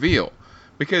good reveal.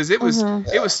 Because it was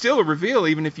still a reveal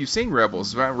even if you've seen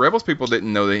Rebels. Right? Rebels people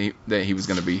didn't know that he was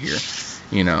going to be here,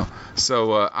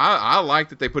 So I like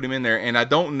that they put him in there, and I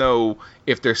don't know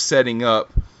if they're setting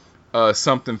up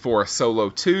something for a Solo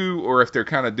 2, or if they're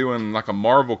kind of doing like a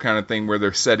Marvel kind of thing where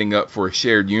they're setting up for a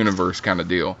shared universe kind of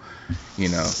deal,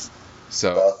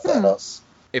 So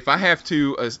if I had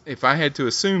to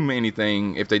assume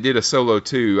anything, if they did a Solo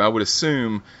 2, I would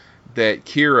assume that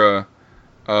Kira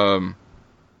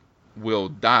will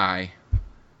die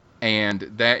and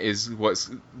that's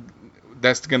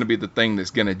going to be the thing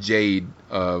that's going to jade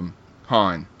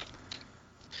Han.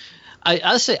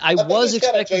 I say I was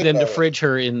expecting them to fridge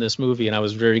her in this movie, and I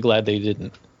was very glad they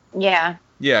didn't. Yeah.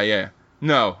 Yeah.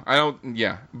 No, I don't.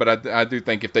 Yeah, but I do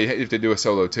think if they do a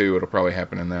Solo 2, it'll probably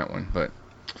happen in that one. But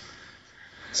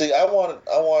see, I want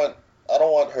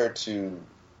her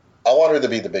to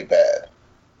be the big bad.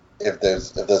 If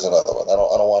there's another one, I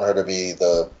don't want her to be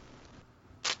the,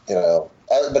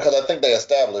 because I think they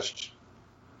established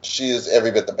she is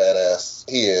every bit the badass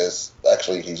he is.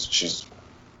 Actually, she's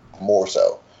more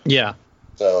so. Yeah.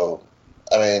 So,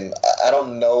 I mean, I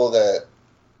don't know that.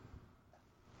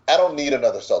 I don't need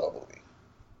another Solo movie.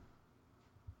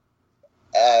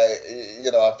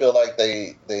 I feel like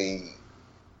they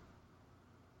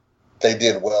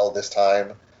did well this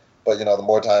time, but the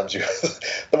more times you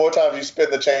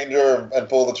spin the changer and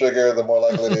pull the trigger, the more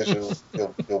likely it is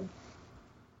you'll blow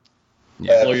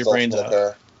your brains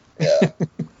out. Yeah.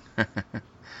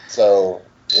 So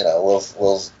we'll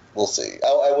see.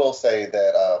 I will say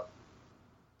that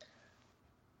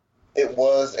it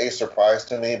was a surprise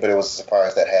to me, but it was a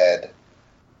surprise that had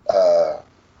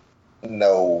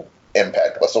no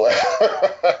impact whatsoever.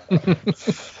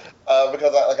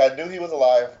 Because I knew he was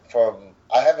alive from.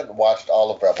 I haven't watched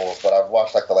all of Rebels, but I've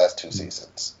watched the last 2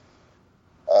 seasons.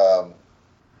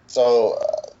 So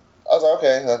I was like,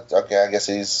 okay, I guess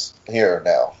he's here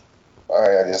now. All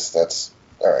right, I guess that's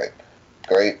all right.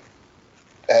 Great.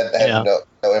 Had no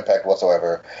impact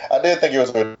whatsoever. I did think it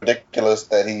was ridiculous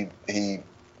that he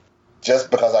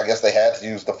just because I guess they had to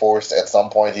use the Force at some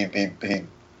point, he pulls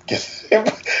his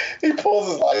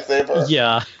lightsaber.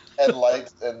 Yeah. And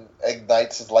lights and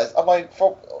ignites his lights. I'm like,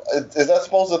 is that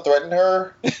supposed to threaten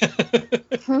her?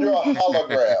 You're a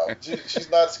hologram.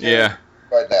 She's not scared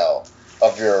right now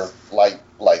of your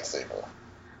lightsaber.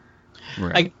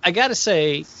 Right. I gotta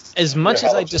say, as much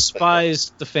as I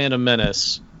despised the Phantom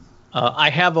Menace,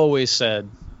 I have always said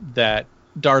that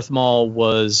Darth Maul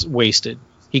was wasted.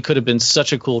 He could have been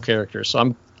such a cool character.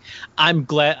 So I'm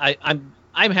glad.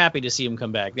 I'm happy to see him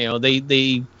come back.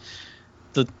 The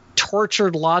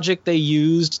tortured logic they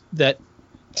used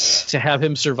to have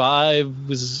him survive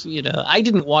was, I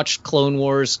didn't watch Clone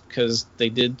Wars because they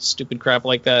did stupid crap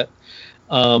like that.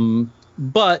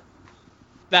 But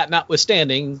that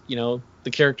notwithstanding,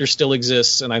 the character still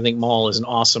exists, and I think Maul is an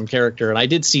awesome character. And I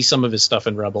did see some of his stuff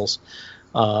in Rebels.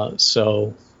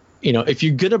 So, if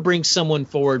you're gonna bring someone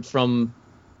forward from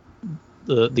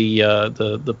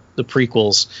the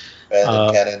prequels,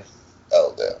 canon.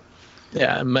 Oh, yeah.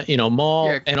 Yeah,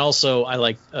 Maul, and also I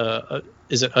like.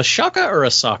 Is it Ashoka or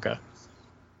Ahsoka?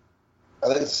 I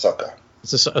think it's Ahsoka.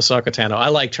 It's Ahsoka Tano. I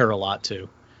liked her a lot too.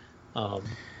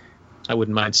 I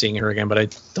wouldn't mind seeing her again, but I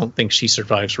don't think she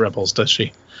survives Rebels, does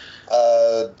she?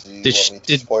 Do you want me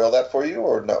to spoil that for you,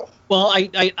 or no? Well,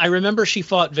 I remember she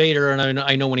fought Vader, and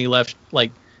I know when he left,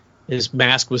 his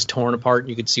mask was torn apart, and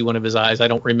you could see one of his eyes. I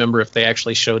don't remember if they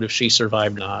actually showed if she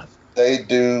survived or not. They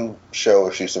do show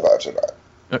if she survives or not.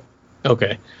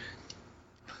 Okay.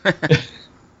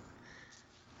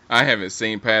 I haven't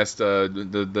seen past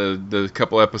the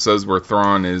couple episodes where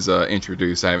Thrawn is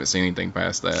introduced. I haven't seen anything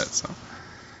past that. So,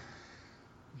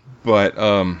 but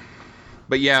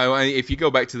yeah, if you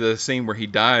go back to the scene where he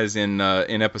dies in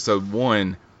episode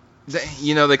 1,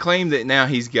 they claim that now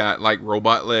he's got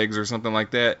robot legs or something like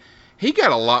that. He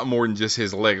got a lot more than just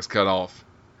his legs cut off.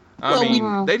 I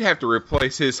mean, they'd have to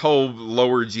replace his whole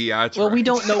lower GI tract. Well, we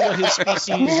don't know what his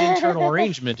species' internal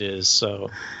arrangement is, so.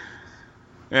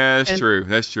 Yeah, that's true.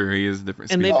 That's true. He is a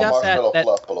different species. And they've got that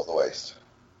fluff below the waist.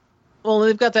 Well,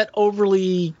 they've got that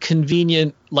overly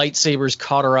convenient lightsabers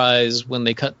cauterize when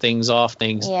they cut things off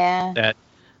things. Yeah. That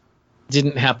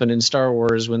didn't happen in Star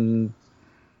Wars when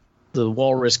the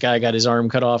walrus guy got his arm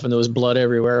cut off and there was blood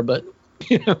everywhere, but,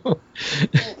 A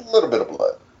little bit of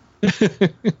blood.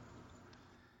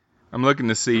 I'm looking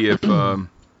to see if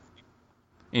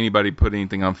anybody put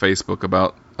anything on Facebook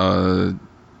about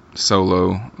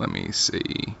Solo. Let me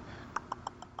see.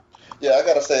 Yeah, I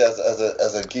gotta say,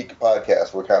 as a geek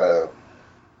podcast, we're kind of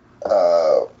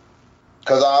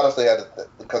because honestly,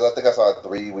 because I think I saw it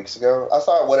 3 weeks ago. I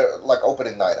saw it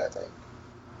opening night, I think,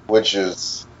 which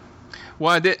is.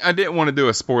 Well, I didn't want to do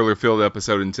a spoiler-filled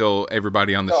episode until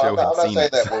everybody on the show had seen it. I'm not saying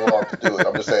that we're wrong to do it.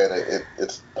 I'm just saying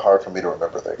it's hard for me to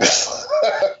remember things.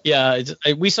 Yeah,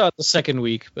 we saw it the second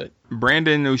week, but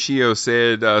Brandon Ushio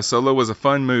said Solo was a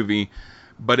fun movie,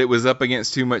 but it was up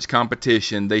against too much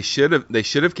competition. They should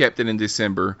have kept it in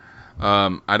December.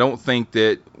 I don't think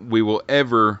that we will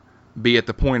ever be at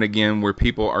the point again where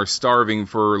people are starving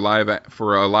for a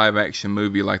live action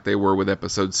movie like they were with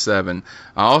Episode 7.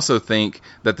 I also think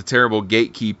that the terrible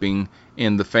gatekeeping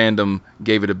in the fandom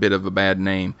gave it a bit of a bad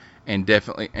name, and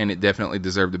it definitely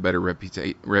deserved a better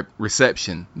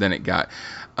reception than it got.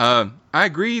 I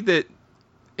agree that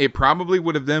it probably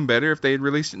would have done better if they had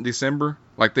released it in December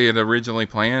like they had originally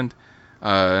planned.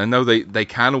 I know they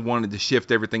kind of wanted to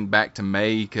shift everything back to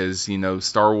May because, you know,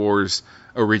 Star Wars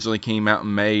originally came out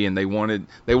in May, and they wanted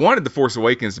The Force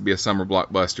Awakens to be a summer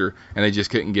blockbuster, and they just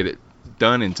couldn't get it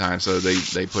done in time, so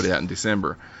they put it out in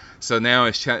December. So now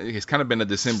it's kind of been a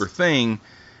December thing,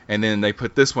 and then they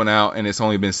put this one out, and it's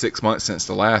only been 6 months since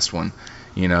the last one,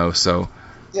 you know. So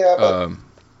yeah,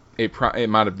 it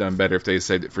might have done better if they had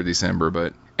saved it for December,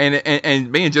 but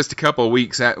and being just a couple of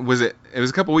weeks it was a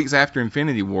couple of weeks after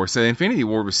Infinity War, so Infinity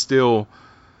War was still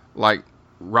like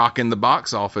rocking the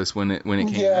box office when it came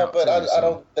out. Yeah, but I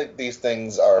don't think these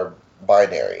things are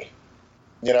binary.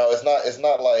 You know, it's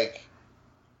not like,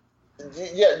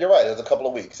 yeah, you're right. It's a couple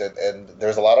of weeks, and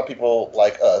there's a lot of people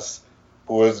like us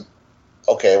who is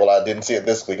okay. Well, I didn't see it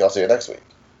this week. I'll see it next week.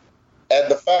 And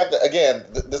the fact that, again,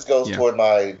 this goes toward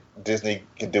my Disney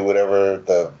can do whatever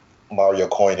the Mario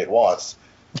coin it wants,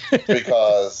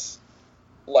 because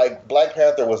like Black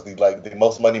Panther was the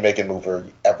most money making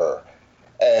movie ever,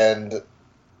 and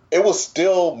it was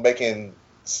still making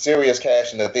serious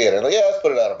cash in the theater. Like, yeah, let's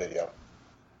put it out on video.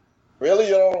 Really?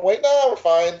 You don't wait? No, we're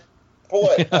fine. For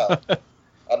what?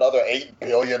 Another $8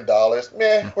 billion?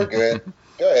 Meh, we're good.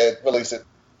 Go ahead, release it.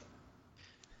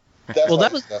 That's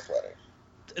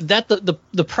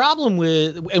the problem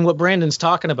with, and what Brandon's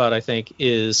talking about, I think,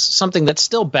 is something that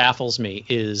still baffles me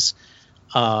is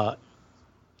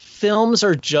films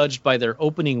are judged by their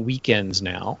opening weekends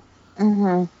now.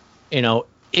 Mm-hmm. You know,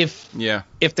 if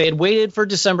they had waited for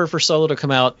December for Solo to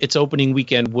come out, its opening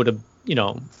weekend would have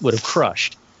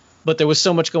crushed. But there was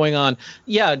so much going on.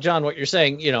 Yeah, John, what you're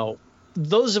saying, you know,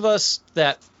 those of us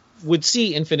that would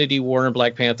see Infinity War and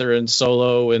Black Panther and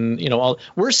Solo and, you know,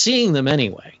 we're seeing them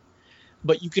anyway.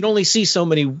 But you can only see so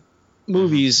many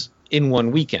movies in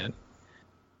one weekend.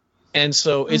 And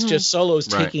so it's just Solo's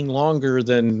taking longer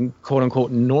than quote unquote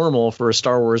normal for a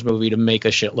Star Wars movie to make a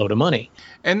shitload of money.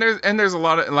 And there's a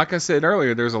lot of, like I said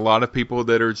earlier, there's a lot of people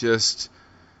that are just,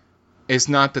 it's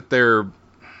not that they're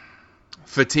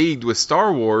fatigued with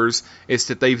Star Wars, it's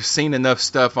that they've seen enough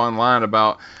stuff online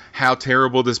about how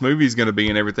terrible this movie is going to be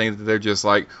and everything that they're just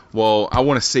like, well, I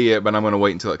want to see it, but I'm going to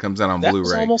wait until it comes out on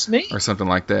Blu-ray almost me. Or something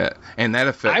like that. And that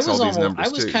affects all these numbers too.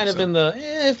 I was kind of in the,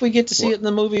 if we get to see it in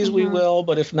the movies, we will,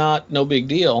 but if not, no big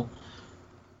deal.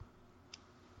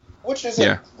 Which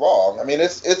isn't wrong. I mean,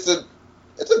 it's a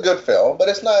good film, but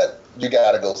it's not, you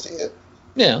got to go see it.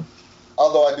 Yeah.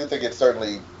 Although I do think it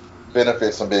certainly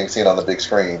benefits from being seen on the big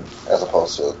screen as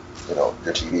opposed to, you know,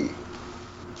 your TV.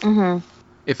 Mm-hmm.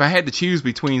 If I had to choose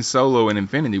between Solo and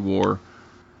Infinity War,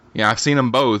 I've seen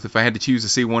them both. If I had to choose to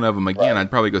see one of them again,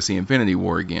 I'd probably go see Infinity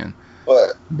War again.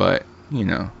 But you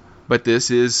know,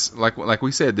 this is like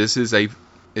we said,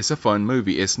 it's a fun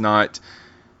movie. It's not,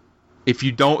 if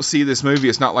you don't see this movie,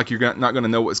 it's not like you're not going to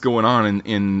know what's going on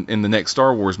in the next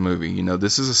Star Wars movie. You know,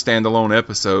 this is a standalone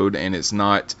episode, and it's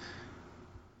not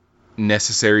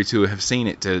necessary to have seen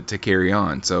it to carry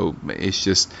on. So it's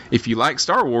just, if you like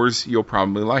Star Wars, you'll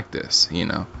probably like this, you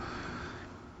know.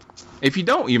 If you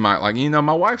don't, you might like, you know,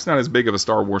 my wife's not as big of a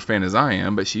Star Wars fan as I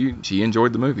am, but she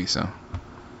enjoyed the movie. So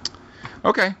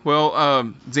okay,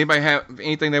 well, does anybody have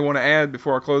anything they want to add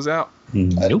before I close out?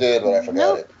 Nope. I did, but I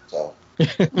forgot it, so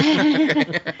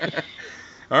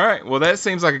all right, well, that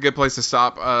seems like a good place to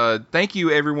stop. Thank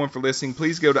you everyone for listening.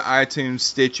 Please go to iTunes,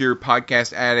 Stitcher,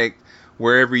 Podcast Addict,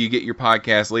 wherever you get your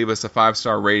podcast. Leave us a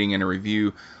 5-star rating and a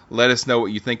review. Let us know what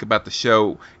you think about the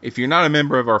show. If you're not a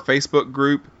member of our Facebook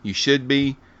group, you should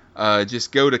be.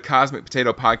 Just go to Cosmic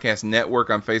Potato Podcast Network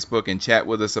on Facebook and chat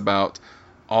with us about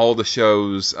all the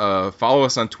shows. Follow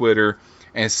us on Twitter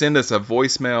and send us a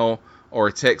voicemail or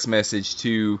a text message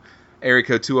to area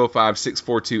code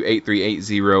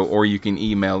 205-642-8380, or you can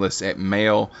email us at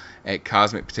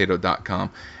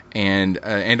mail@cosmicpotato.com.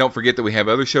 And don't forget that we have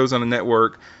other shows on the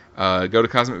network. Go to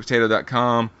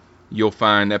CosmicPotato.com. You'll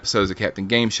find episodes of Captain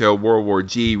Game Show, World War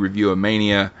G, Review of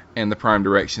Mania, and the Prime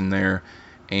Direction there.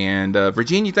 And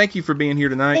Virginia, thank you for being here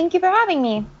tonight. Thank you for having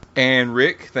me. And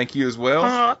Rick, thank you as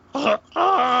well.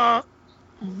 Oh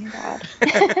my God.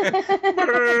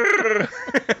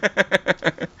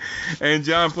 And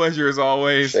John, pleasure as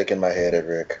always. Shaking my head at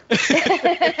Rick.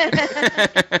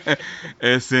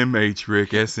 SMH, Rick,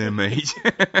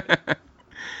 SMH.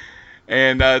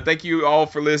 And thank you all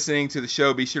for listening to the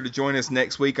show. Be sure to join us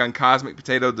next week on Cosmic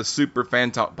Potato, the Super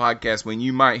Fan Talk podcast, when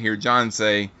you might hear John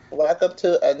say, "Welcome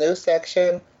to a new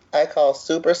section I call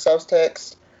Super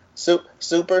Subtext,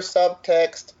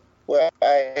 where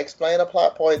I explain a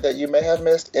plot point that you may have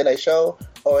missed in a show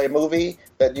or a movie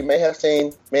that you may have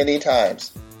seen many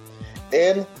times."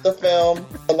 In the film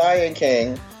The Lion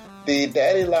King, the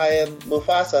daddy lion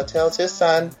Mufasa tells his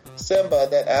son Simba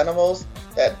that animals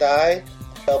that die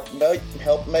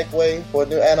help make way for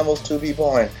new animals to be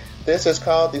born. This is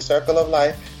called the Circle of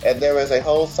Life, and there is a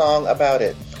whole song about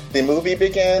it. The movie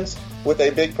begins with a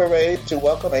big parade to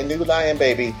welcome a new lion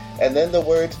baby, and then the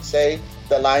words say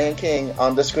The Lion King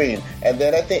on the screen. And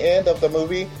then at the end of the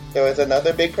movie, there is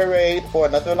another big parade for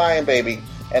another lion baby.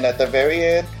 And at the very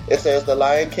end, it says The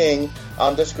Lion King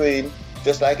on the screen,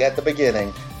 just like at the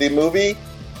beginning. The movie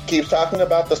keeps talking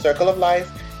about the circle of life,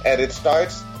 and it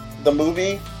starts the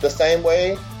movie the same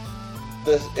way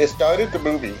it started the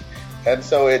movie. And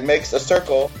so it makes a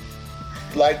circle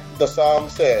like the song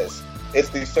says. It's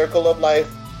the circle of life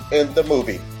in the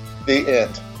movie. The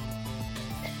end.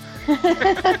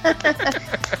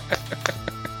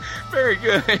 Very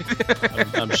good.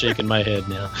 I'm shaking my head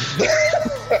now.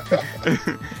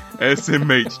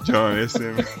 SMH, John.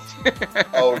 SMH.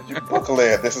 Oh, you buckle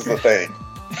in. This is the thing.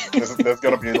 There's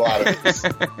going to be a lot of this.